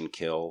of catch and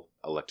kill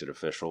elected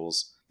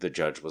officials. The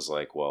judge was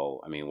like, well,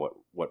 I mean,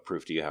 what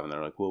proof do you have? And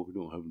they're like, well, we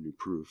don't have any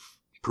proof,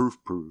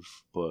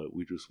 but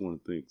we just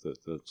want to think that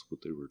that's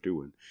what they were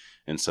doing.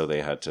 And so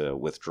they had to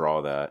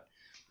withdraw that.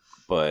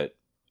 But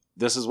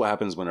this is what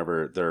happens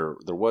whenever there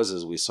was,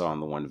 as we saw in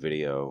the one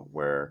video,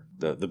 where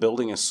the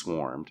building is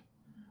swarmed.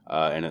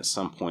 And at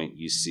some point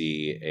you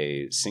see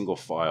a single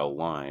file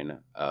line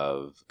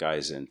of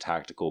guys in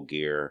tactical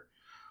gear,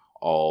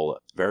 all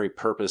very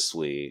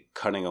purposely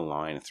cutting a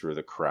line through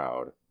the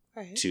crowd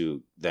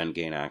to then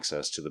gain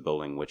access to the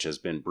building, which has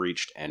been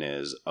breached and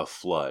is a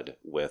flood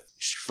with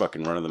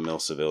fucking run-of-the-mill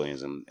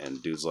civilians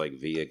and dudes like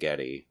Via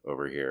Getty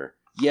over here.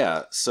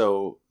 Yeah,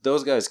 so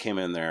those guys came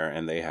in there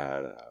and they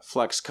had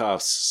flex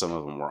cuffs. Some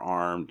of them were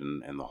armed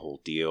and the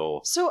whole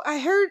deal. So I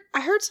heard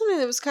something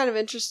that was kind of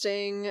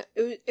interesting.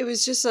 It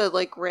was just a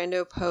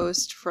rando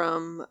post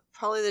from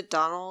probably the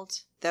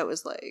Donald that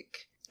was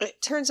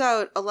it turns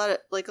out a lot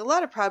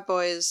of Proud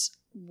Boys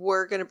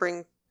were going to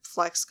bring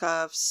flex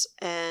cuffs,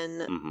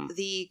 and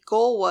the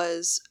goal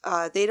was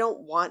they don't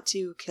want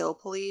to kill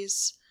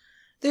police.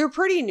 They're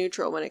pretty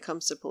neutral when it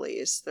comes to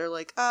police. They're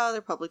like, oh,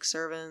 they're public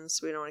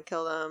servants. We don't want to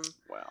kill them.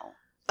 Wow.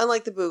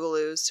 Unlike the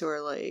Boogaloos, who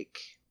are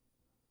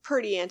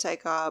pretty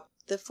anti-cop.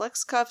 The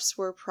flex cuffs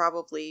were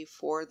probably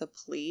for the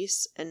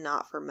police and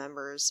not for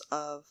members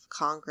of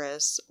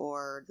Congress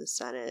or the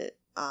Senate.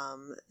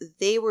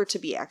 They were to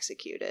be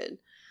executed.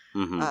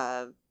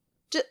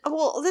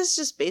 Well, this is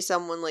just based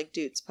on when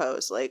dudes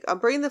post. I'm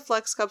bringing the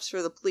flex cups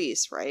for the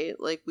police, right?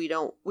 We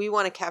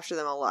want to capture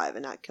them alive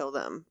and not kill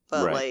them.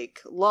 But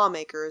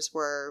lawmakers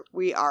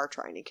we are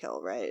trying to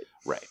kill, right?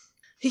 Right.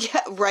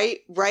 Yeah, right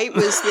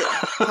was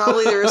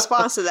probably the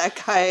response that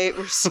guy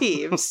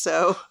received.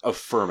 So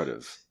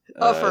affirmative.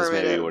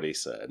 Affirmative. Is maybe what he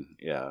said.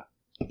 Yeah.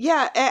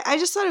 Yeah, I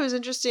just thought it was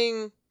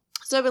interesting.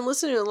 So I've been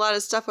listening to a lot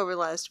of stuff over the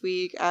last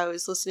week. I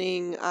was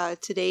listening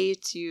today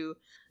to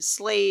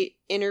Slate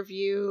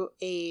interview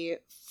a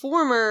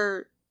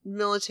former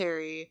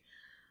military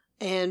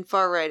and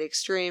far-right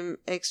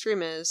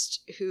extremist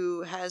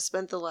who has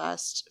spent the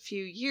last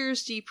few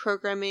years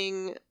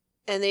deprogramming,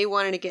 and they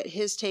wanted to get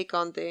his take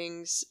on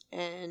things.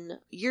 And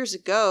years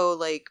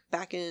ago,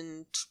 back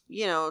in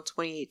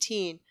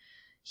 2018,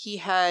 he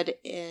had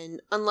an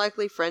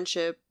unlikely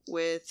friendship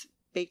with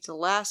Baked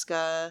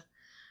Alaska.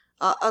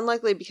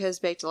 Unlikely because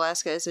Baked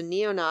Alaska is a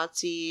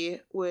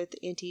neo-Nazi with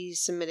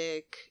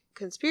anti-Semitic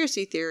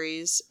conspiracy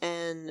theories,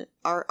 and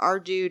our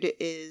dude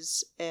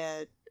is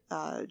a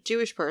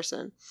Jewish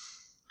person.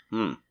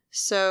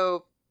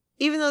 So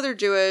even though they're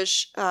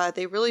Jewish,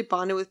 they really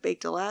bonded with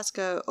Baked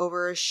Alaska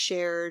over a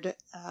shared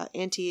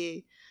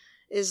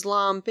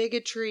anti-Islam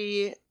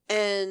bigotry.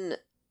 And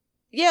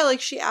yeah,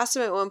 she asked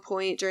him at one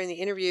point during the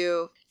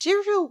interview, do you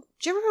ever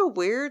feel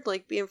weird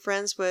being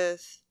friends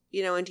with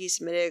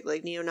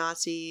anti-Semitic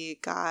neo-Nazi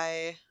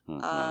guy?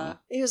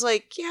 He was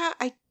like, yeah,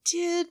 I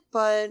did,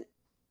 but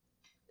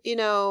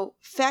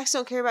facts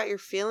don't care about your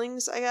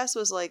feelings, I guess,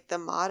 was the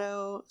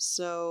motto.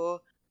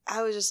 So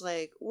I was just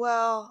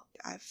well,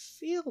 I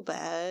feel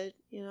bad,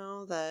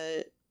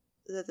 that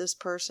this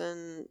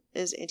person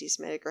is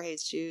anti-Semitic or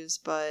hates Jews,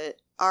 but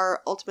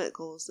our ultimate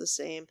goal is the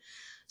same.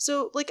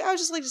 So I would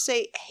just like to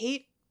say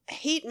hate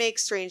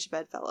makes strange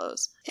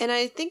bedfellows. And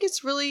I think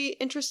it's really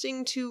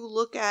interesting to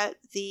look at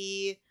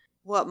the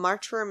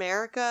March for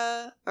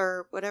America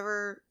or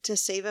whatever, to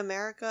Save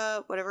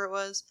America, whatever it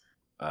was.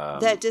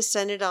 That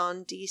descended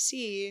on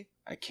DC.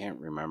 I can't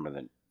remember that.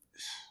 I'm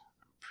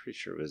pretty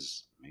sure it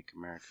was Make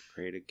America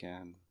Great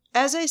Again.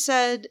 As I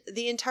said,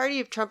 the entirety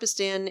of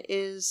Trumpistan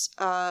is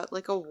a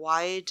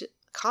wide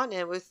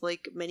continent with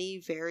many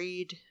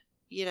varied,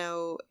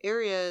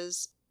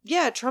 areas.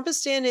 Yeah,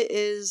 Trumpistan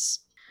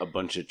is a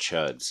bunch of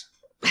chuds.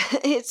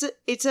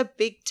 it's a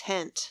big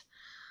tent.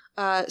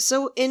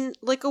 So in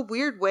a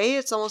weird way,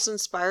 it's almost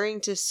inspiring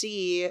to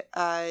see.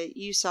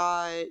 You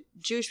saw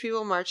Jewish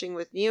people marching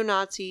with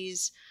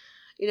neo-Nazis.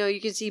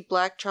 You can see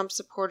black Trump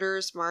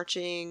supporters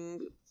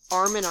marching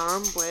arm in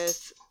arm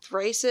with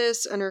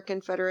racist under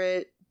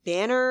Confederate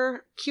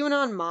banner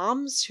QAnon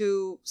moms,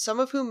 some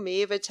of whom may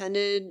have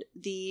attended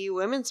the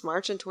Women's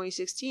March in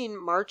 2016,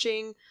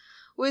 marching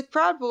with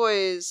Proud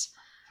Boys.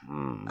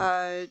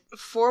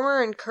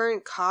 Former and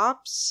current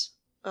cops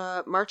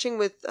marching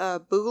with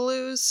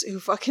boogaloos who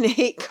fucking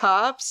hate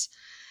cops.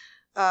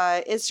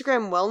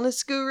 Instagram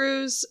wellness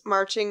gurus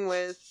marching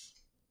with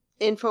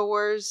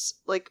InfoWars,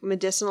 like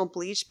medicinal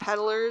bleach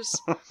peddlers.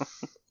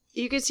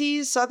 You could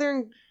see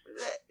Southern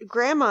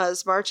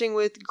grandmas marching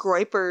with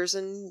groypers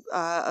and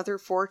other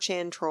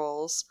 4chan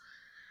trolls.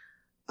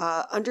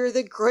 Under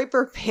the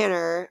groyper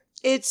banner,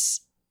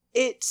 it's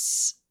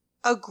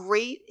a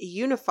great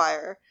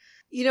unifier.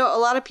 You know, a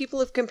lot of people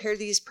have compared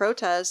these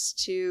protests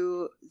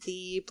to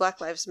the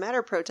Black Lives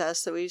Matter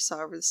protests that we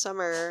saw over the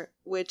summer,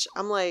 which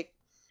I'm like...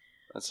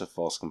 That's a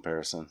false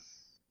comparison.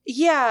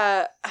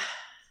 Yeah.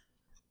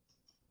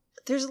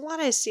 There's a lot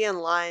I see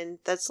online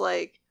that's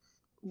like,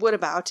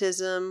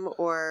 whataboutism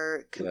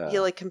or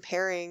like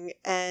comparing,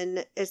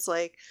 and it's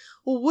like,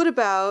 well, what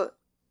about...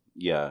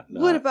 Yeah.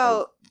 No, what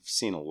about... I've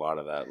seen a lot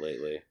of that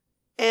lately.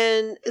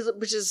 And,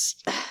 which is...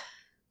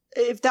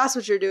 If that's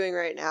what you're doing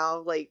right now,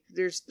 like,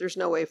 there's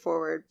no way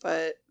forward.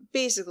 But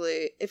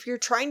basically, if you're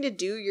trying to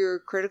do your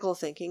critical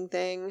thinking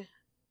thing,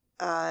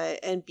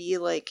 and be,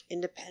 like,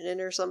 independent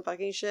or some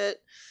fucking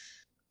shit,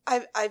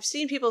 I've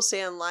seen people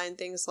say online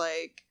things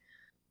like,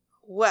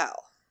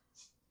 well,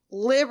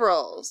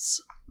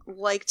 liberals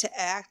like to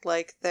act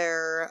like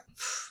they're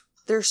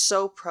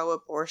so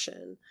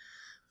pro-abortion,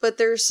 but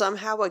they're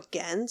somehow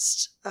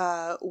against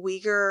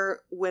Uyghur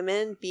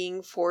women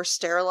being forced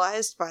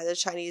sterilized by the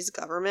Chinese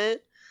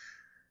government.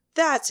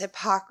 That's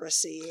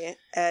hypocrisy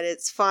at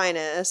its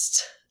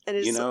finest. And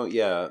it's,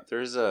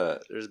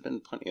 there's been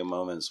plenty of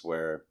moments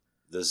where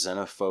the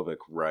xenophobic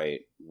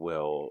right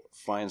will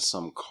find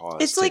some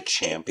cause to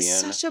champion. It's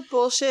such a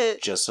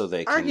bullshit just so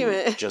they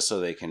argument. Just so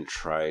they can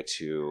try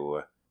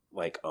to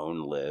like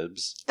own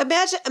libs.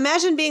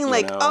 Imagine being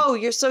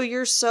you're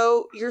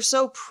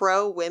so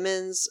pro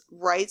women's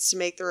rights to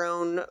make their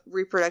own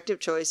reproductive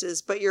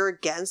choices, but you're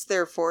against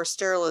their forced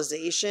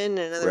sterilization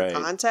in other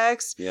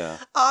contexts. Yeah.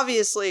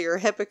 Obviously, you're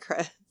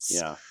hypocrites.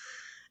 Yeah.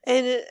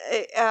 And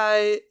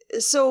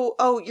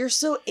you're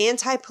so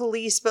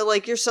anti-police, but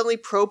like you're suddenly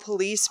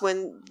pro-police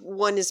when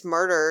one is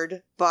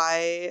murdered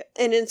by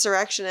an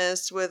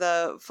insurrectionist with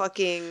a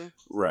fucking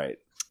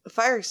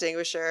fire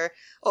extinguisher.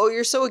 Oh,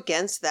 you're so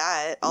against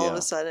that all of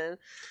a sudden.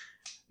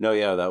 No,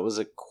 yeah, that was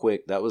a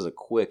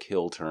quick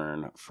hill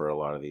turn for a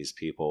lot of these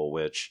people,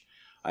 which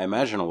I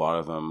imagine a lot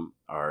of them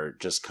are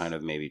just kind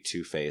of maybe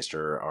two-faced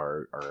or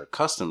are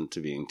accustomed to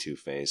being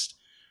two-faced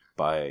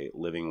by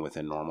living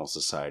within normal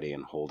society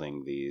and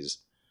holding these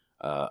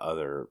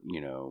other,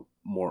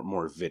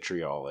 more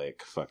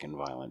vitriolic fucking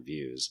violent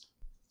views.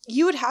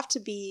 You would have to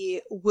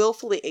be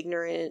willfully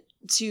ignorant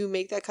to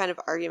make that kind of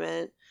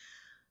argument.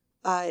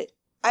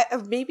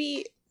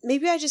 Maybe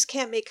I just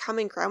can't make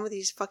common ground with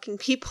these fucking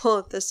people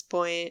at this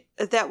point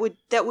that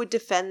would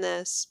defend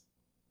this.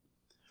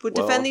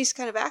 Defend these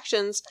kind of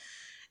actions.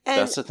 And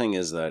that's the thing,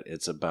 is that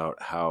it's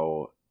about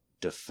how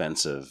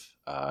defensive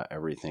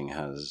everything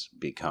has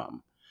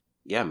become.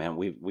 Yeah, man,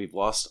 we've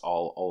lost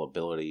all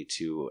ability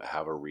to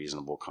have a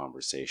reasonable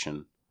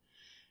conversation,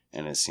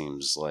 and it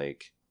seems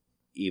like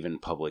even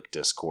public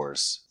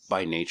discourse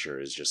by nature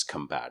is just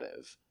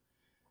combative,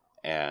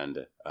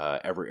 and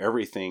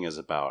everything is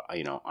about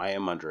I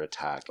am under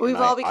attack. We've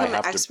all become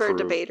expert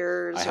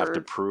debaters. I have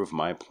to prove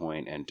my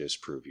point and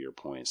disprove your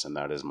points, and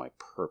that is my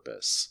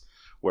purpose.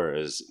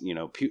 Whereas,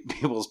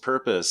 people's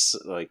purpose,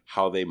 like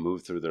how they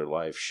move through their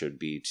life, should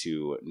be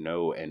to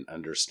know and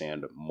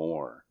understand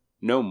more.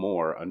 Know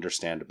more,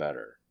 understand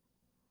better.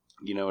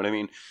 You know what I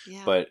mean?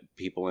 Yeah. But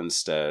people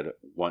instead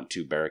want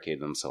to barricade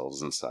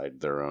themselves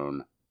inside their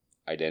own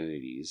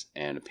identities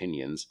and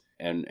opinions.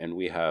 And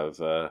we have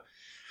the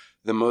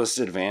most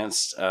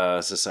advanced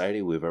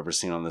society we've ever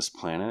seen on this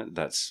planet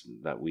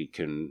that we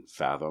can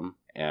fathom.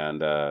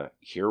 And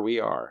here we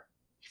are.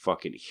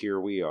 Fucking here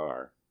we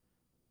are.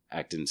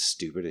 Acting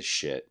stupid as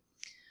shit.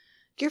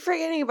 You're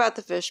forgetting about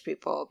the fish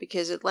people,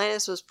 because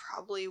Atlantis was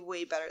probably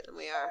way better than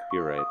we are.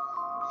 You're right.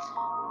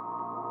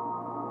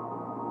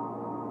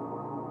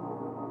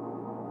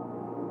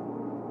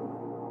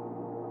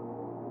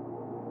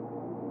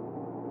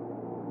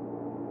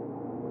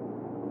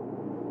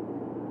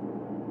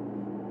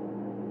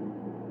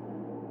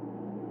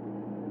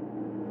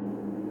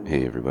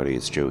 Hey everybody,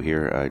 it's Joe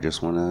here. I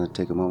just want to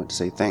take a moment to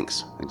say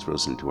thanks. Thanks for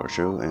listening to our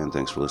show, and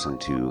thanks for listening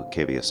to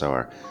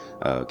KVSR.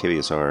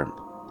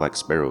 KVSR, Black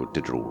Sparrow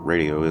Digital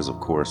Radio, is of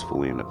course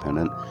fully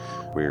independent.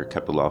 We're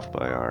kept aloft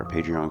by our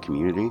Patreon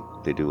community.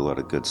 They do a lot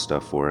of good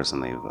stuff for us,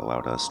 and they've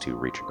allowed us to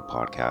reach a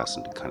podcast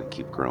and to kind of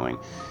keep growing,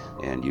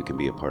 and you can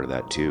be a part of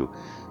that too.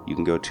 You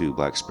can go to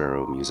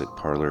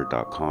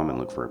blacksparrowmusicparlor.com and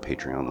look for a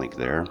Patreon link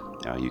there.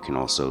 You can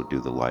also do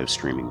the live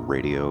streaming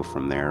radio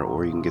from there,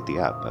 or you can get the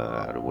app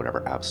out of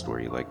whatever app store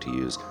you like to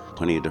use.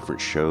 Plenty of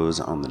different shows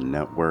on the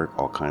network,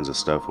 all kinds of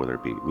stuff, whether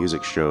it be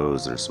music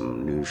shows, there's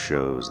some news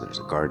shows, there's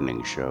a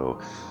gardening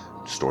show,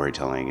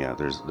 storytelling,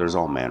 there's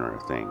all manner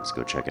of things.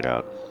 Go check it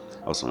out.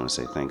 I also want to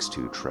say thanks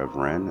to Trev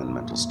Wren and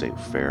Mental State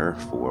Fair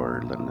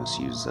for letting us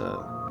use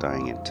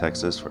Dying in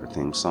Texas for our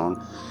theme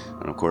song.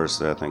 And of course,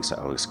 thanks to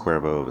Alex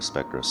Cuervo of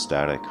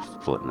Spectrostatic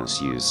for letting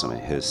us use some of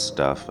his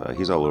stuff.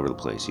 He's all over the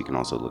place. You can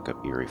also look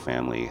up Eerie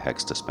Family,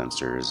 Hex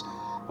Dispensers.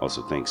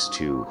 Also thanks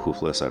to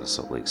Hoofless out of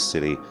Salt Lake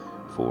City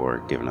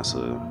for giving us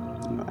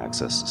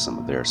access to some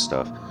of their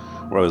stuff.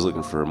 We're always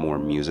looking for more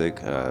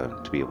music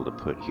to be able to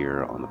put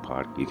here on the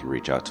pod. You can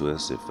reach out to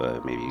us if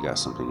maybe you got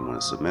something you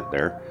want to submit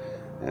there.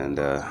 And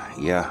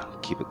yeah,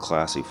 keep it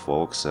classy,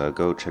 folks.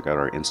 Go check out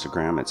our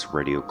Instagram. It's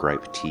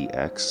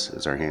RadioGripeTX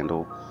is our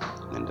handle.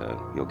 And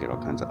you'll get all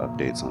kinds of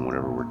updates on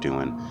whatever we're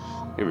doing.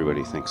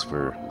 Everybody, thanks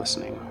for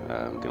listening.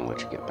 I'm going to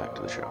let you get back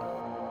to the show.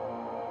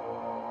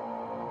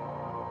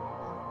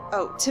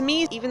 Oh, to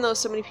me, even though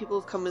so many people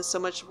have come with so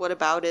much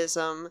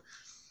whataboutism,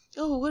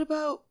 oh, what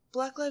about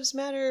Black Lives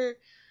Matter?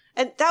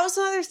 And that was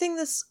another thing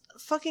this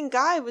fucking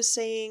guy was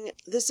saying.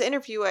 This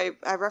interview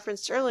I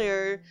referenced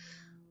earlier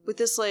with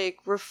this, like,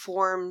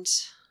 reformed,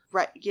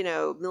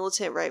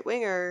 militant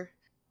right-winger,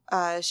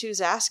 she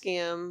was asking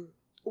him,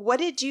 what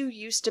did you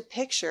used to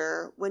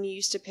picture when you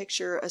used to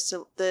picture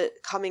the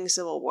coming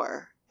Civil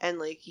War and,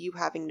 like, you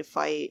having to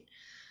fight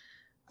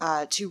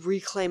to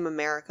reclaim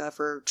America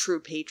for true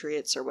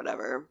patriots or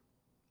whatever?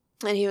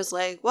 And he was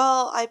like,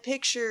 well, I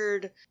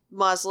pictured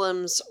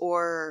Muslims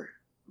or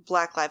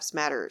Black Lives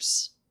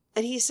Matters.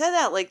 And he said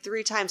that like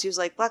 3 times. He was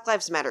like, Black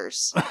Lives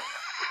Matters.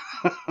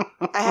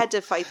 I had to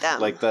fight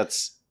them. Like,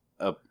 that's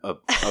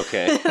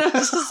okay. And I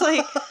was just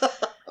like,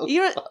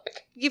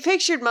 you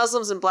pictured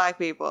Muslims and black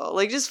people.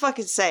 Like, just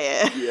fucking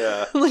say it.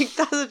 Yeah. Like,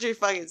 that's what you're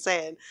fucking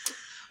saying.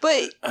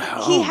 But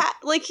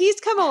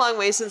he's come a long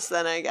way since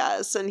then, I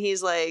guess. And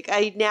he's like,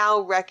 I now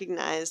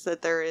recognize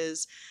that there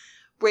is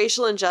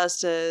racial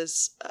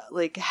injustice,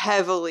 like,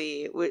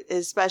 heavily,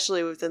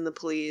 especially within the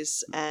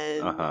police.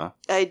 And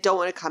I don't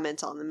want to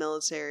comment on the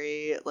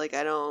military. Like,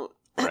 I don't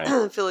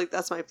feel like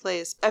that's my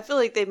place. I feel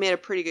like they've made a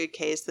pretty good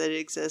case that it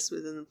exists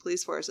within the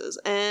police forces.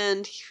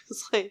 And he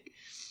was like,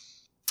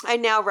 I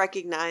now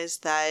recognize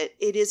that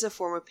it is a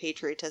form of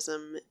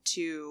patriotism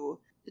to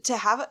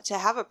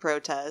have a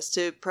protest,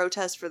 to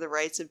protest for the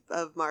rights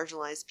of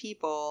marginalized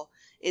people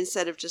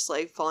instead of just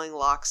like falling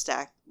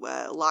lockstep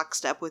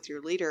with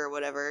your leader or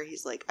whatever.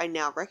 He's like, I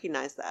now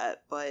recognize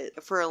that,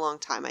 but for a long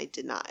time I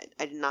did not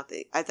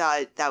think, I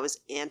thought that was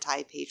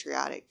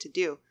anti-patriotic to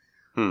do.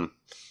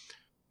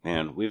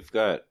 Man, we've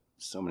got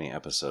so many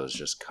episodes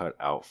just cut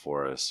out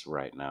for us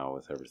right now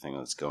with everything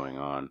that's going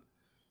on.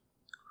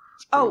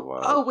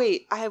 Oh,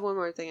 wait. I have one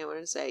more thing I want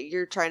to say.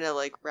 You're trying to,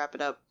 like, wrap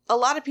it up. A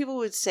lot of people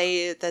would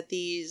say that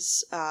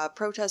these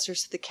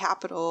protesters to the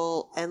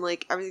Capitol and,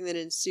 like, everything that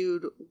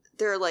ensued,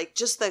 they're, like,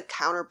 just the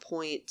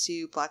counterpoint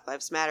to Black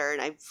Lives Matter,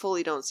 and I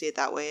fully don't see it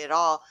that way at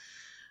all.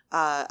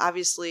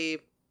 Obviously,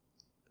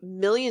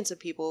 millions of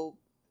people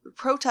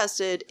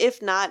protested,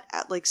 if not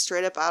like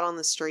straight up out on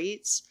the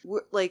streets.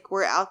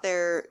 We're out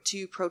there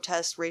to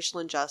protest racial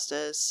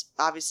injustice.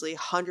 Obviously,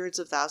 hundreds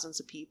of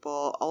thousands of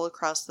people all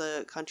across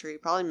the country,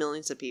 probably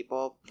millions of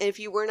people. And if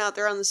you weren't out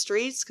there on the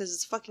streets because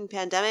it's a fucking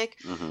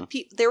pandemic,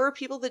 there were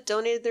people that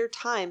donated their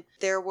time.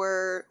 There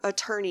were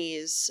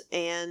attorneys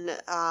and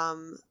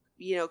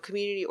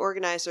community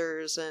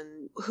organizers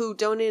and who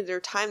donated their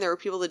time. There were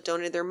people that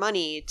donated their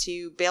money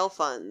to bail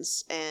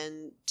funds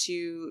and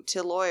to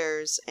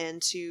lawyers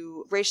and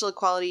to racial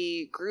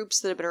equality groups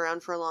that have been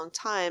around for a long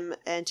time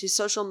and to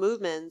social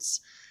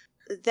movements.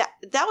 That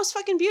was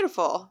fucking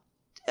beautiful.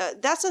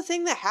 That's a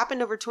thing that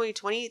happened over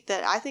 2020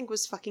 that I think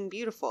was fucking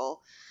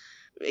beautiful.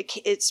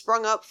 It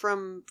sprung up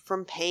from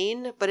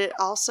pain, but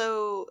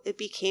it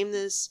became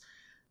this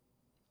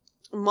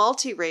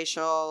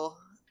multiracial.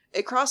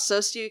 It crossed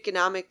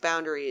socioeconomic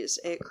boundaries.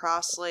 It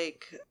crossed,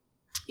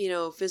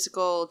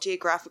 physical,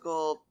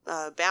 geographical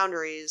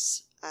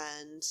boundaries.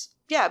 And,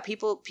 yeah,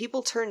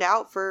 people turned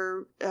out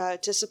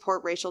to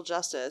support racial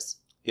justice.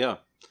 Yeah.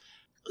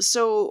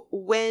 So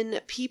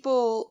when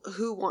people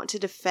who want to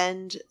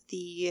defend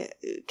the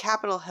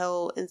Capitol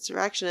Hill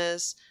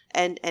insurrectionists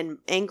and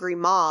angry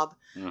mob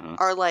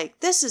are like,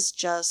 this is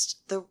just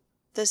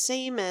the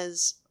same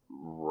as...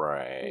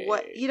 Right.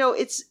 What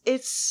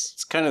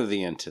it's kind of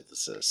the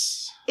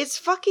antithesis. It's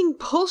fucking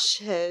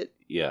bullshit.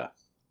 Yeah.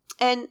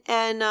 And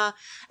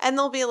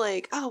they'll be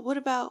like, "Oh, what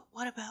about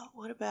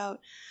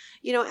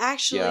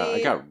actually." Yeah,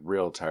 I got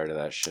real tired of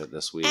that shit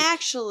this week.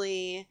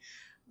 Actually,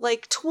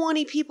 like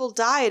 20 people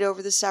died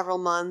over the several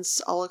months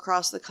all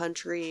across the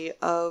country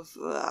of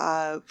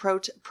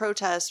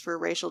protests for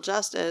racial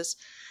justice.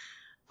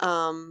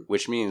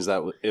 Which means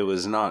that it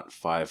was not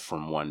 5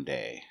 from one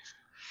day.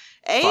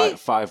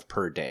 5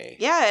 per day.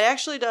 Yeah, it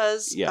actually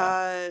does.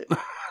 Yeah.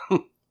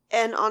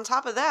 And on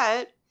top of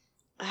that,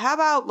 how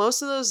about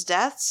most of those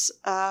deaths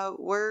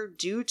were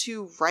due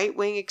to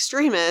right-wing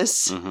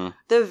extremists?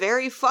 The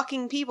very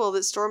fucking people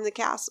that stormed the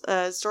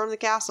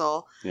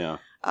castle. Yeah.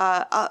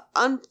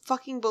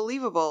 Unfucking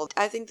believable.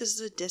 I think this is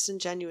a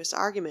disingenuous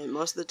argument.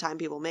 Most of the time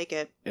people make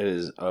it. It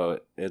is.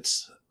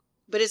 It's...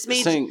 But it's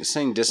made...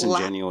 Saying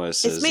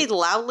disingenuous It's made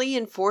loudly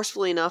and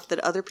forcefully enough that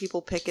other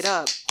people pick it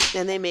up.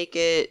 and they make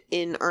it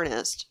in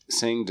earnest.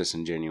 Saying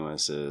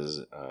disingenuous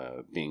is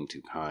being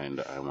too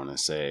kind. I want to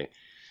say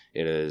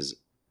it is.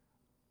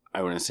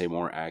 I want to say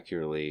more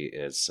accurately,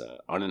 it's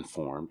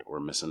uninformed or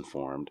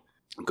misinformed.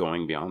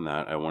 Going beyond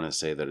that, I want to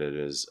say that it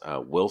is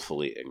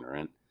willfully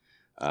ignorant.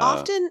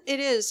 Often it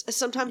is.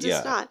 Sometimes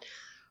it's not.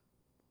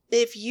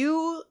 If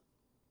you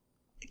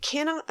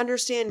cannot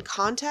understand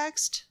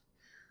context,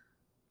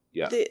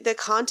 the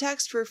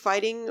context for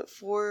fighting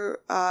for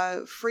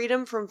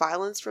freedom from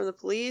violence from the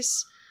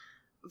police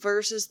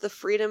versus the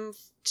freedom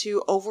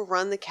to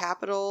overrun the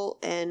Capitol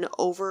and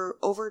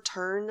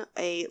overturn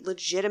a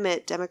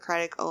legitimate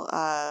democratic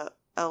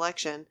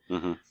election,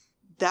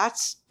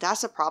 that's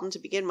a problem to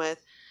begin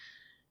with.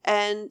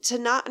 And to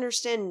not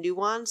understand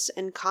nuance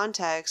and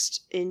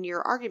context in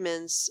your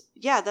arguments,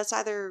 that's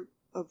either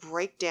a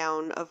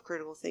breakdown of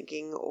critical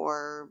thinking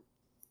or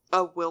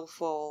a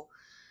willful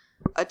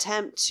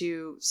attempt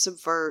to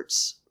subvert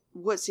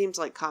what seems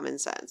like common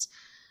sense.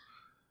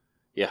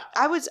 Yeah.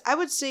 I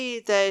would say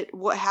that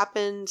what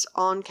happened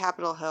on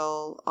Capitol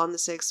Hill on the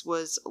 6th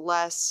was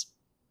less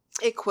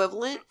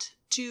equivalent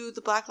to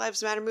the Black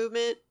Lives Matter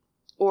movement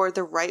or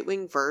the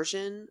right-wing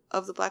version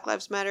of the Black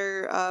Lives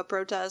Matter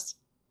protests.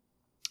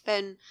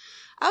 And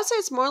I would say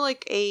it's more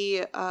like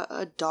a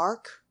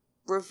dark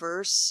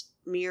reverse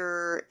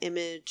mirror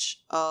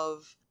image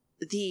of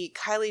the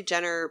Kylie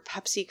Jenner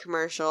Pepsi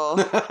commercial.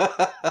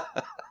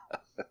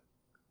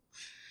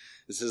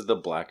 This is the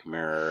Black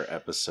Mirror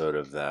episode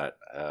of that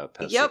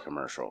Pepsi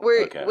commercial.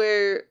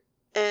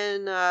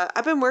 And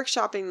I've been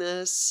workshopping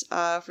this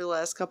for the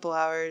last couple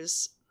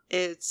hours.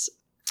 It's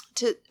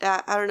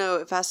I don't know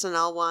if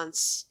SNL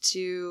wants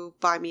to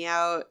buy me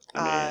out.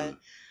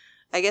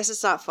 I guess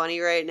it's not funny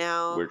right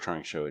now. We're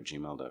trying show at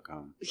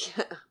gmail.com.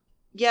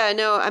 Yeah,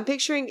 no, I'm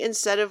picturing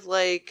instead of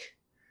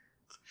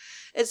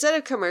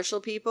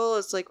commercial people,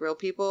 it's like real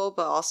people,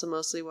 but also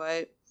mostly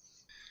white.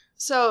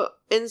 So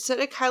instead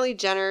of Kylie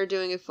Jenner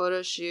doing a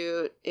photo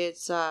shoot,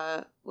 it's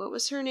what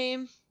was her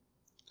name?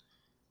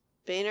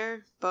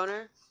 Boner?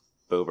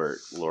 Boebert.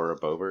 Laura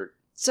Boebert.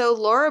 So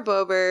Laura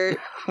Boebert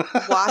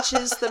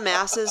watches the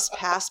masses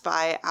pass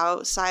by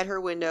outside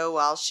her window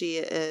while she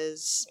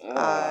is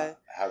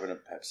having a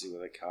Pepsi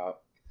with a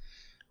cop.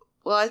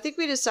 Well, I think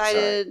we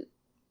decided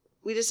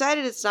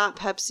it's not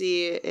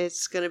Pepsi.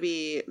 It's gonna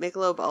be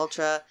Michelob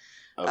Ultra.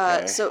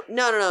 Okay. So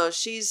no.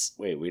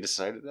 We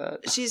decided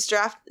that? She's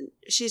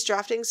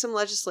drafting some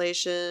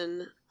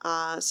legislation,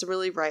 some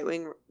really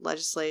right-wing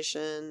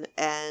legislation,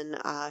 and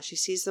she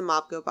sees the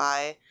mob go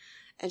by,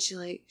 and she's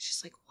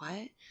like,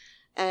 what?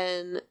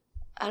 And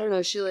I don't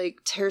know, she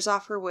tears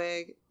off her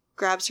wig,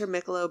 grabs her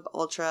Michelob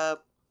Ultra,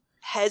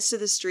 heads to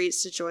the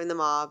streets to join the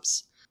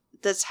mobs.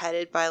 That's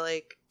headed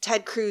by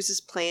Ted Cruz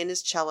is playing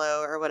his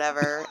cello or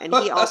whatever, and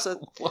he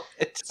also what?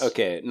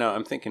 Okay, no,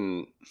 I'm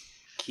thinking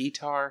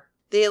guitar.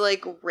 They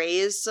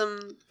raise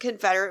some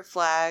Confederate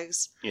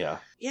flags. Yeah.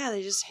 Yeah,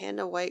 they just hand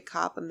a white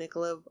cop a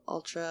Michelob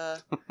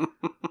Ultra.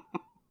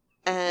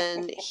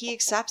 And he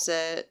accepts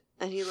it.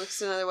 And he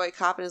looks at another white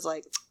cop and is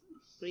like,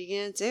 what are you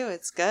going to do?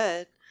 It's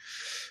good.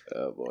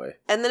 Oh, boy.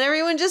 And then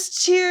everyone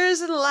just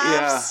cheers and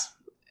laughs.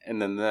 Yeah.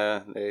 And then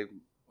they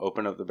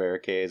open up the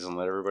barricades and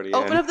let everybody in.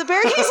 Open up the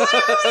barricades and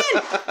let everyone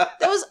in!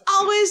 That was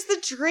always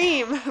the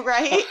dream,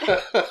 right?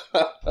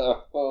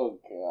 Oh,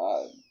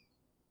 God.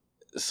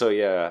 So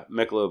yeah,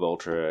 Michelob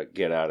Ultra,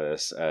 get at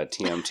us.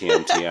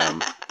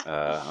 TM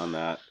on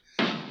that.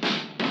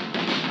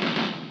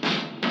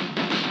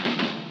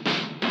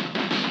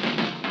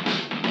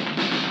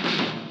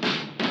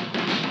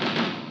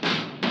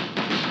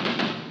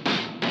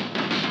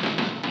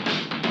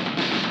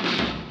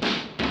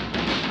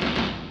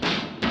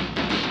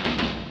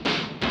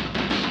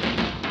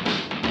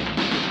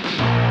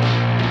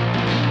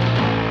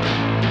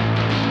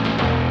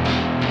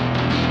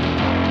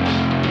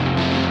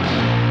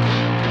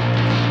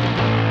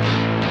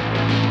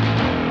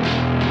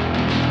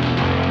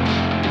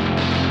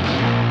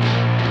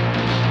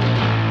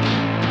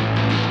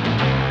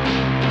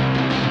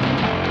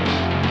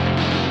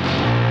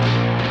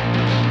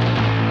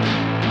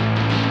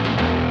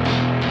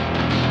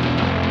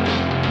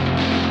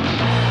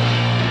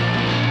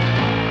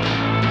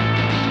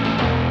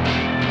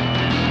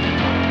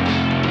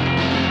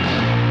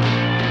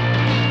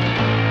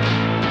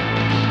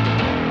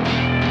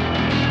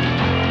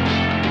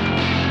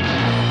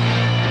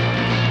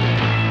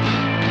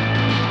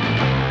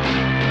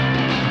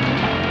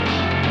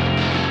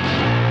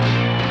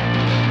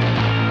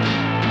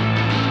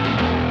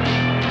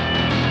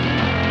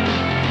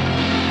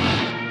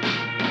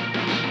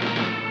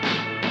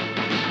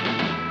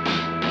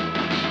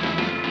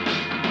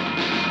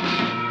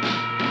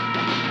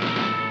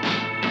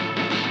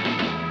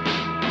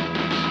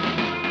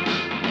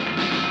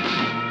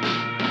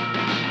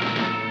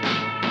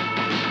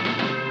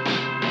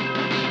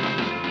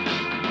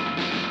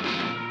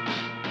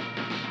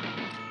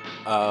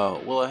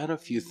 Well, I had a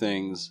few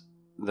things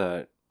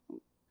that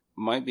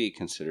might be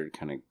considered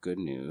kind of good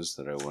news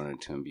that I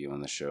wanted to imbue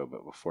on the show,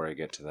 but before I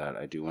get to that,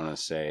 I do want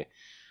to say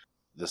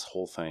this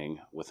whole thing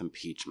with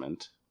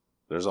impeachment,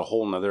 there's a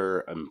whole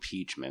nother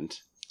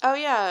impeachment. Oh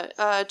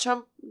yeah,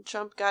 Trump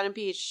got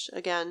impeached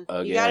again.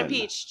 He got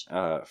impeached.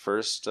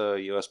 First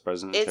U.S.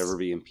 president to ever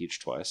be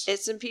impeached twice.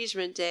 It's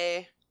impeachment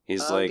day.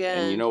 He's again. like,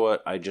 and you know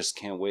what? I just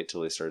can't wait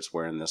till he starts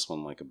wearing this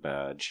one like a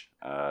badge.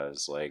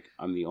 It's like,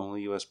 I'm the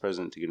only U.S.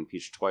 president to get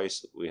impeached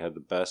twice. We have the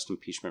best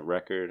impeachment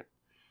record.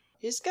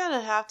 He's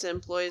gonna have to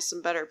employ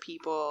some better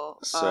people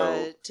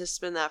to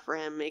spin that for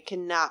him. It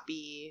cannot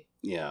be.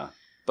 Yeah,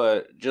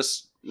 but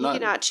just. He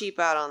cannot cheap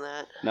out on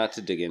that. Not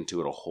to dig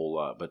into it a whole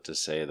lot, but to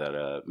say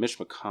that Mitch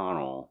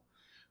McConnell,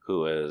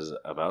 who is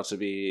about to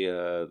be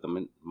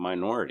the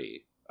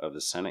minority of the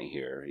Senate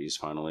here, he's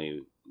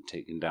finally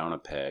taken down a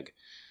peg.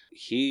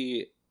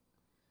 He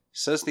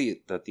says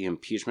that the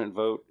impeachment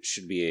vote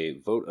should be a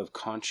vote of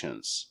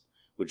conscience,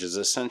 which is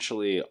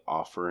essentially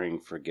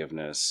offering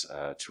forgiveness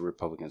to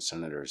Republican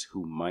senators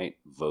who might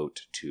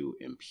vote to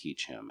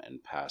impeach him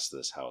and pass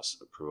this House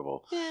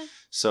approval. Yeah.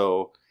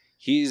 So...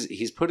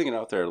 He's putting it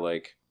out there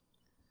like,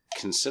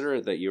 consider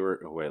that you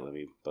were... Oh, wait, let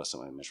me bust out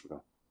my Mitch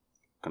McConnell.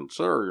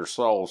 Consider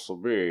yourselves to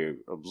be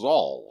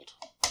absolved.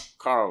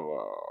 Kind of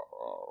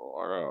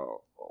a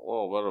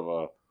little bit of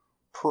a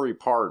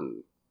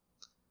pre-pardon.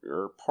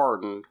 You're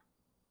pardoned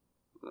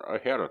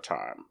ahead of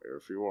time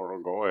if you want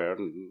to go ahead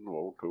and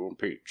vote to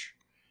impeach.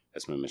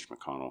 That's my Mitch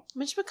McConnell.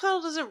 Mitch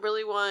McConnell doesn't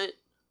really want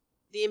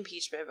the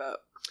impeachment vote.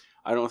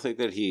 I don't think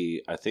that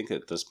I think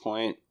at this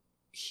point,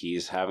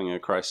 he's having a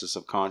crisis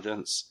of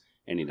conscience.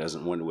 And he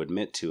doesn't want to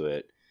admit to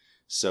it.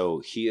 So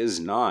he is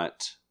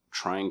not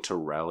trying to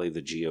rally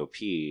the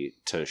GOP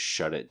to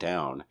shut it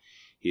down.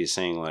 He is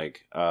saying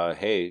like,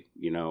 hey,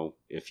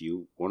 if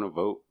you want to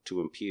vote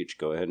to impeach,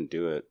 go ahead and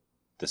do it.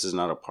 This is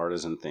not a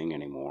partisan thing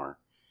anymore.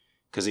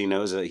 Because he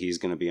knows that he's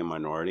going to be a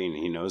minority, and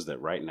he knows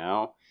that right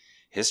now,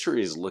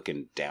 history is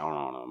looking down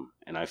on him.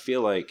 And I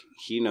feel like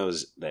he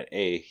knows that,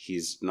 A,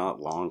 he's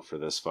not long for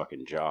this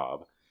fucking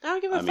job. I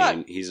don't give a fuck. I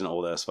mean, he's an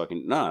old-ass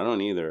fucking... No, I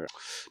don't either.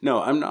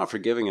 No, I'm not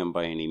forgiving him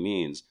by any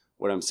means.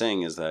 What I'm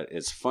saying is that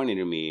it's funny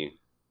to me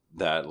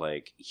that,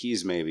 like,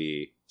 he's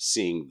maybe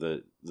seeing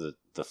the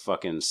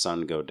fucking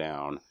sun go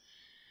down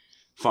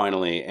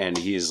finally, and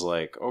he's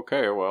like,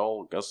 okay,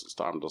 well, guess it's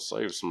time to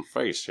save some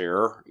face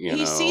here.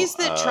 He sees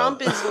that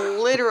Trump is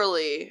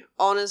literally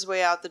on his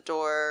way out the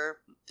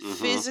door,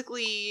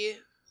 physically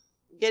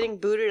getting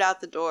booted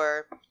out the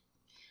door.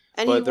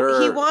 And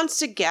he wants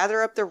to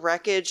gather up the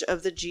wreckage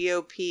of the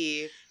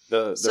GOP.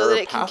 There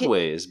are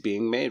pathways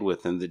being made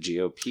within the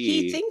GOP.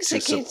 He thinks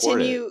it can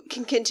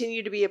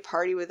continue to be a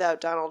party without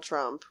Donald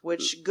Trump,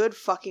 which good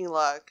fucking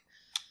luck.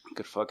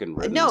 Good fucking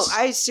riddance. No,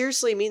 I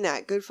seriously mean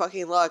that. Good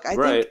fucking luck.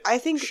 I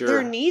think sure.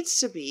 There needs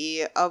to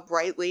be a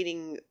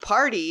right-leaning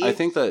party. I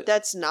think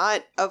that's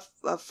not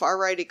a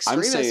far-right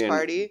extremist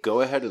party.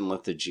 Go ahead and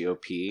let the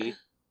GOP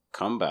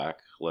come back.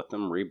 Let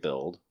them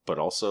rebuild. But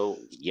also,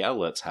 yeah,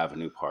 let's have a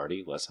new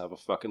party. Let's have a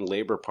fucking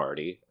Labor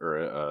Party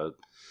or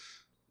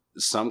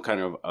some kind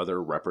of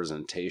other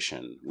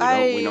representation.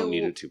 We don't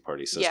need a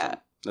two-party system. Yeah.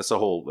 That's a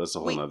whole other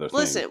thing.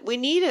 Listen, we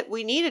need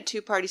a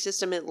two-party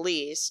system at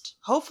least.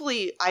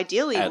 Hopefully,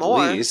 ideally at more.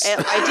 Least.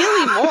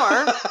 Ideally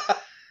more.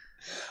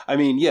 I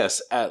mean,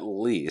 yes, at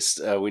least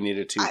we need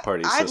a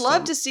two-party system. I'd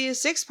love to see a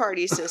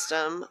six-party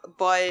system,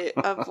 but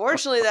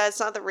unfortunately, that's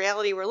not the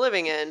reality we're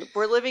living in.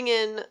 We're living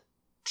in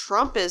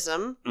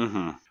Trumpism.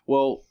 Mm-hmm.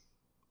 Well,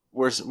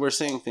 we're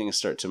seeing things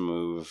start to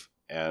move,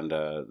 and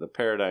the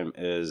paradigm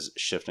is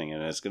shifting,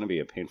 and it's going to be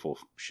a painful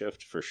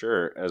shift for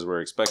sure, as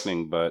we're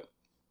expecting, but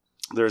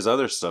there's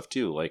other stuff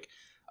too, like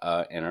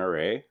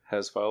NRA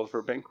has filed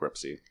for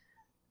bankruptcy.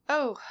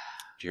 Oh.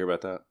 Did you hear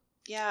about that?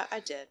 Yeah, I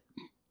did.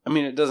 I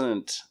mean, it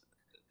doesn't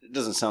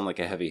sound like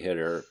a heavy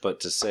hitter, but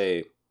to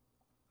say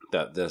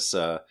that this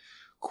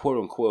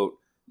quote-unquote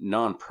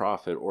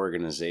nonprofit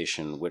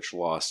organization, which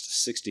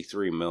lost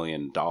 $63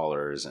 million in a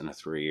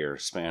 3-year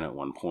span at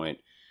one point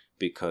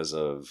because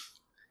of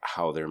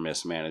how they're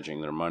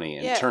mismanaging their money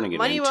and turning it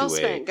into well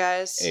spent,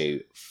 guys.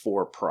 A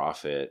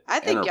for-profit I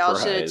think enterprise. Y'all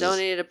should have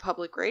donated to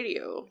public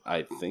radio.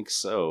 I think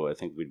so. I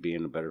think we'd be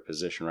in a better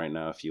position right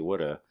now if you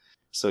would have.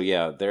 So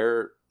yeah,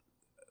 they're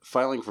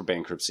filing for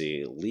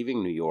bankruptcy,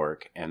 leaving New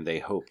York, and they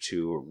hope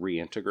to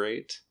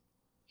reintegrate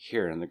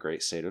here in the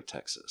great state of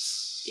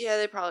Texas. Yeah,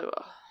 they probably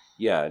will.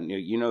 Yeah,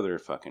 they're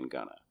fucking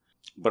gonna.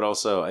 But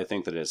also, I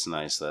think that it's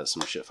nice that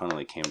some shit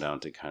finally came down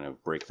to kind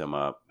of break them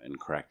up and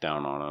crack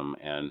down on them,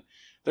 and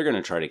they're going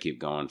to try to keep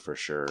going for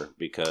sure,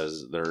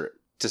 because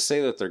to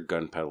say that they're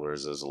gun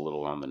peddlers is a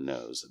little on the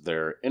nose.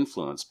 They're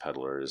influence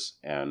peddlers,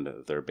 and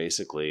they're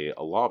basically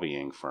a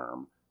lobbying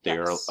firm. They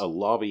are a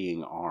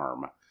lobbying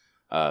arm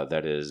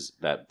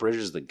that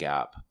bridges the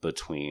gap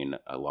between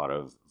a lot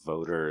of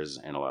voters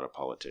and a lot of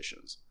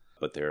politicians.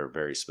 But they're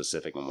very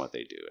specific in what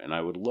they do. And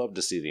I would love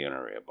to see the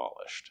NRA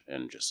abolished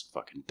and just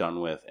fucking done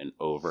with and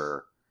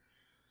over.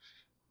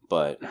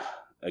 But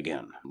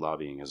again,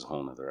 lobbying is a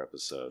whole nother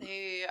episode.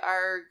 They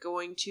are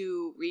going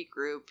to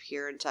regroup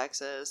here in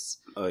Texas.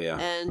 Oh, yeah.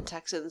 And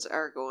Texans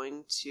are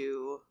going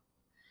to...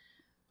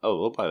 Oh,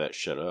 we'll buy that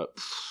shit up.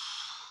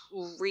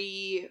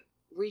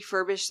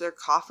 Refurbish their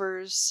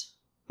coffers.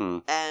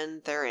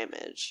 and their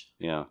image.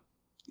 Yeah.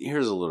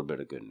 Here's a little bit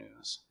of good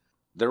news.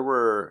 There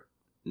were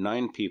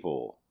 9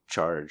 people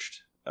charged,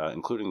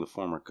 including the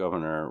former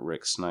governor,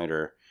 Rick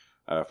Snyder,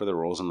 for their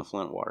roles in the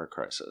Flint water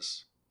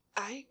crisis.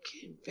 I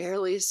can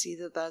barely see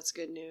that that's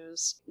good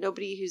news.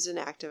 Nobody who's an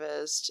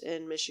activist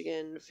in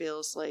Michigan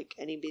feels like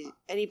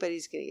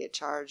anybody's going to get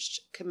charged,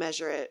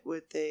 commensurate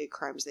with the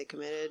crimes they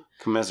committed.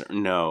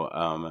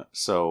 No.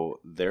 So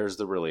there's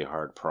the really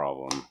hard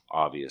problem,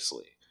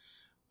 obviously.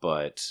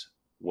 But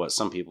what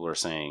some people are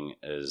saying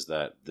is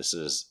that this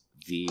is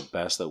the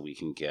best that we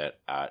can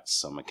get at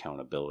some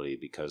accountability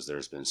because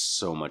there's been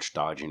so much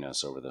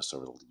dodginess over the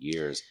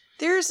years.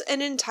 There's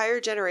an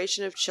entire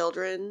generation of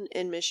children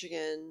in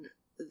Michigan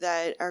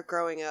that are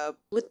growing up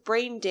with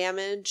brain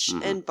damage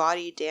and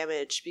body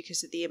damage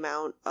because of the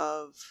amount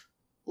of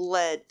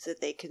lead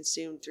that they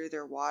consume through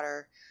their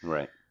water.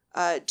 Right.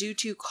 Due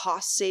to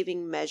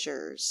cost-saving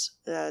measures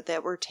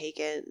that were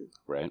taken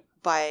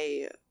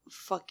by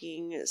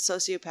fucking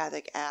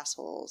sociopathic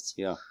assholes.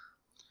 Yeah.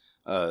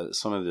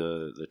 Some of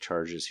the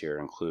charges here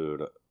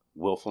include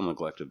willful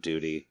neglect of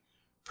duty,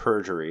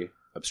 perjury,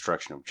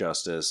 obstruction of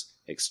justice,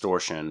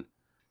 extortion,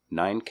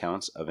 9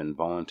 counts of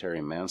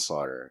involuntary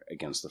manslaughter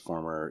against the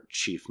former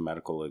chief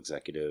medical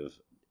executive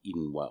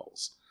Eden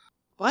Wells.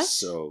 What?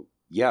 So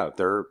yeah,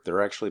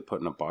 they're actually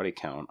putting a body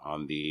count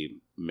on the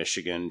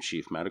Michigan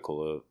chief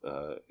medical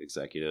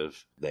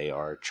executive. They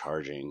are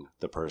charging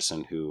the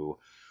person who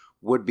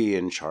would be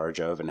in charge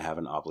of and have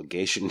an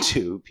obligation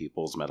to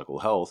people's medical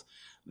health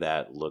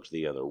that looked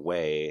the other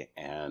way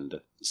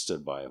and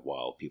stood by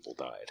while people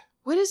died.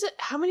 What is it?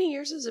 How many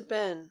years has it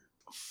been?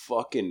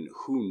 Fucking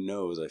who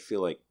knows? I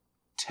feel like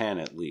 10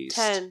 at least.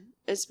 10.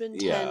 It's been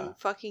 10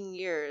 fucking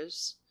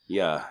years.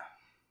 Yeah.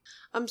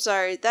 I'm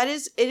sorry.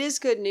 It is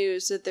good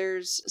news that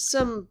there's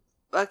some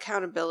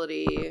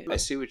accountability. I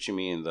see what you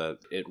mean, that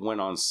it went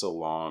on so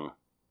long.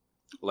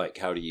 Like,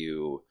 how do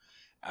you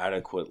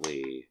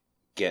adequately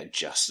get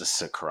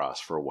justice across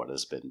for what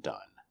has been done?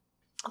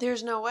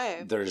 There's no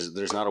way.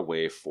 There's not a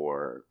way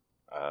for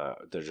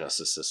the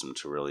justice system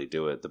to really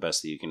do it. The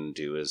best that you can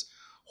do is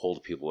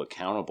hold people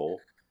accountable.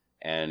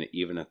 And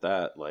even at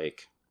that,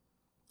 like,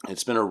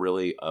 it's been a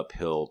really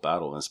uphill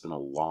battle. It's been a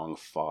long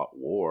fought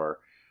war,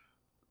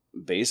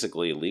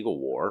 basically legal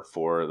war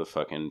for the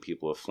fucking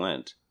people of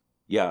Flint.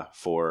 Yeah,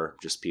 for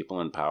just people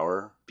in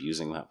power,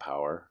 abusing that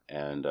power,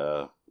 and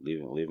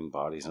leaving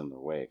bodies in their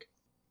wake.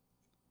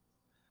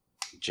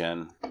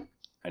 Jen,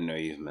 I know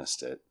you've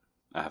missed it.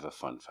 I have a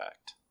fun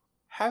fact.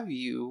 Have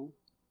you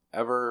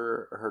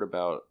ever heard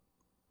about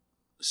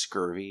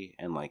scurvy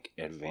and like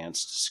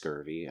advanced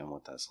scurvy and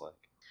what that's like?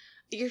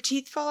 Your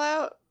teeth fall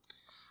out?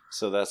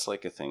 So that's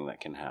like a thing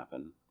that can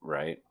happen,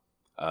 right?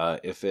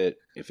 If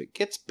it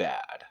gets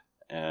bad,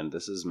 and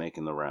this is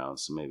making the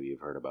rounds, so maybe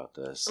you've heard about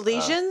this.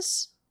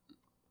 Lesions?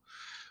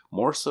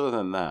 More so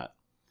than that.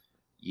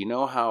 You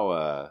know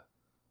how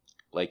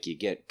like you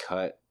get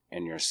cut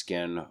and your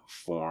skin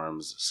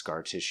forms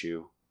scar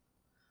tissue?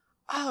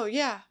 Oh,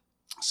 yeah.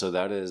 So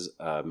that is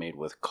made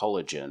with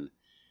collagen,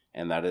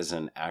 and that is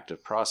an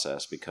active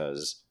process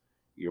because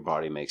your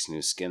body makes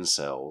new skin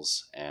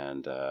cells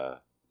and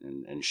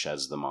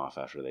sheds them off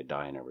after they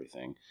die and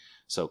everything.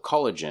 So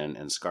collagen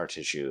and scar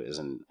tissue is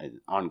an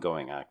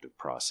ongoing active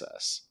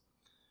process.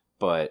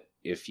 But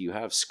if you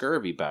have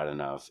scurvy bad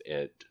enough,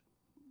 it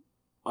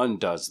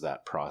undoes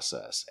that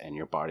process and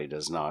your body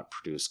does not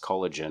produce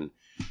collagen,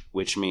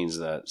 which means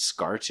that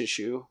scar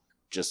tissue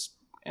just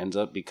ends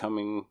up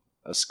becoming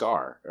a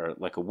scar or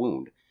like a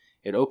wound.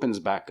 It opens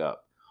back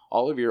up.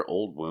 All of your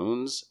old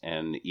wounds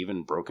and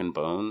even broken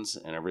bones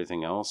and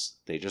everything else,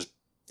 they just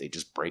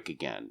break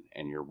again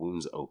and your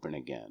wounds open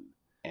again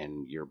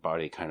and your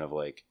body kind of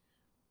like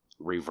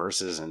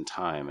reverses in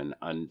time and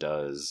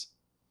undoes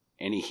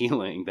any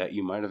healing that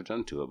you might have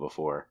done to it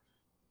before.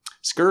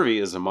 Scurvy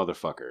is a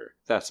motherfucker.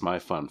 That's my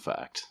fun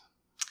fact.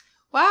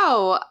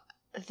 Wow,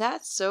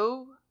 that's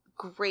so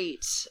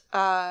great.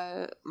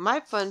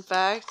 My fun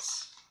fact,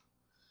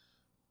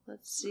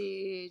 let's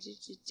see,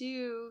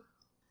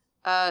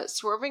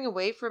 swerving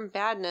away from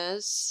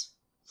badness,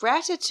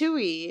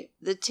 Ratatouille,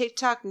 the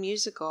TikTok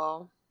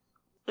musical,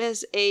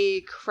 is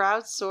a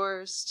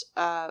crowdsourced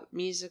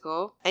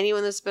musical.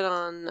 Anyone that's been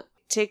on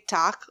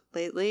TikTok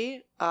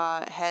lately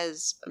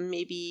has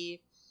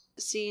maybe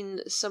seen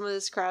some of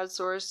this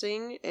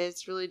crowdsourcing.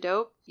 It's really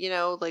dope. You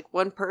know, like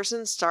one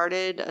person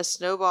started a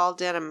snowball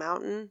down a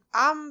mountain.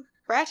 I'm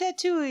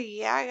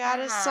Ratatouille. I got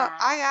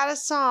a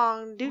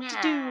song. Do do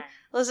do.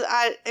 Listen,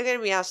 I'm gonna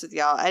be honest with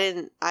y'all.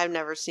 I've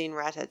never seen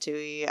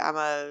Ratatouille. I'm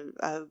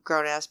a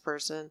grown ass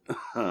person.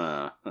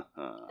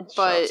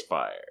 Shots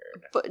fired.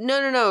 But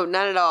no,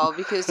 not at all.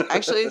 Because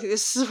actually, I think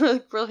this is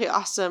really, really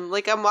awesome.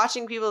 Like, I'm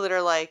watching people that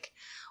are like,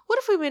 "What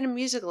if we made a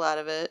musical out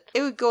of it?"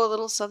 It would go a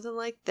little something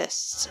like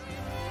this.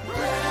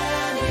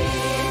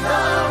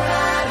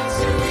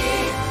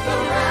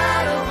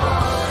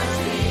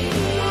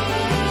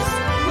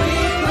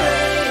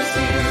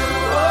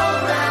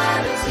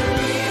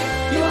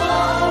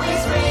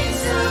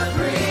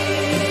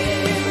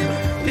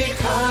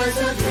 Because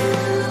of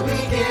you, we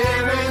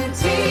guarantee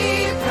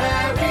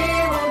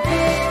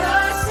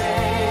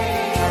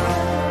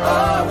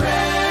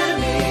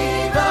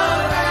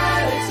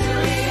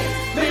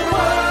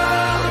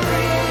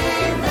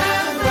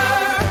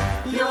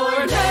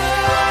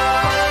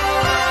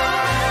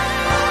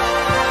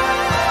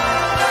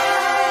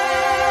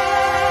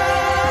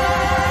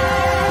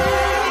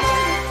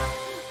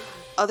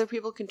other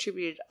people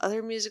contributed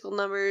other musical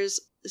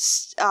numbers.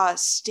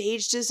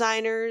 Stage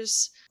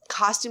designers,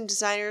 costume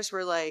designers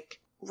were like,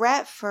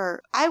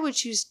 I would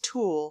choose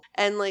Tool.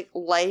 And like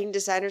lighting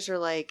designers are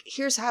like,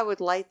 here's how I would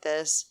light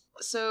this.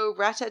 So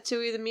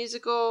Ratatouille the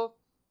musical,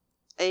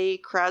 a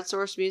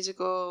crowdsourced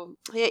musical.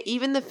 Yeah,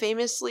 even the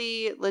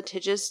famously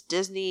litigious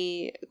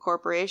Disney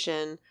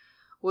Corporation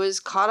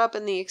was caught up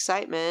in the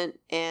excitement,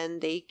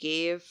 and they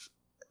gave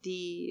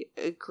the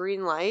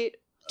green light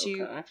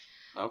to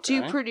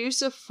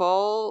produce a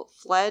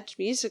full-fledged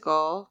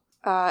musical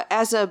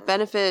as a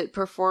benefit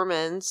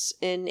performance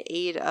in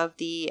aid of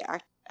the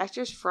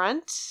Actors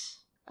Front,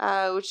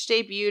 which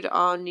debuted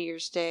on New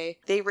Year's Day.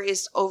 They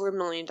raised over $1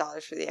 million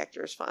for the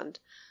Actors Fund,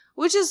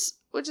 which is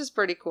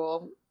pretty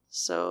cool.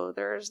 So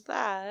there's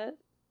that.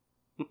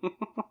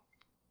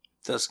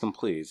 This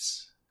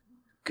completes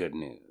good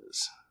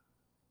news.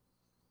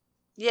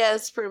 Yeah,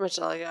 that's pretty much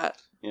all I got.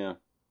 Yeah.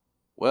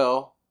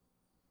 Well,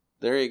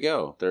 there you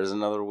go. There's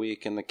another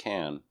week in the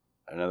can.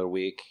 Another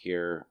week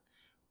here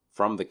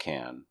from the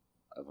can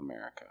of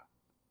America.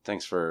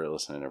 Thanks for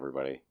listening,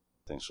 everybody.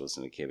 Thanks for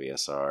listening to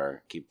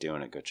KBSR. Keep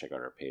doing it. Go check out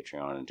our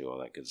Patreon and do all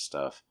that good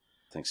stuff.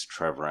 Thanks to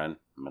Trevor Wren,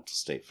 Mental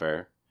State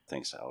Fair.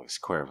 Thanks to Alex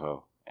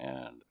Cuervo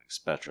and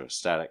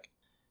Spectrostatic.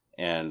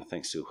 And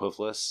thanks to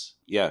Hoofless.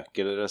 Yeah,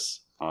 get at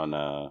us on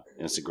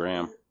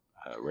Instagram,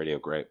 Radio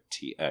Gripe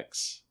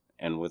TX.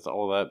 And with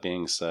all that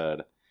being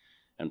said,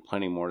 and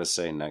plenty more to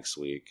say next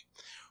week,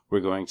 we're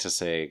going to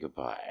say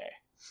goodbye.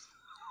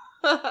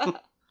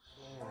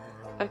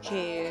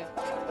 Okay.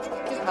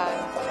 Goodbye.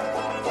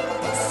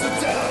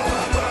 Sit down.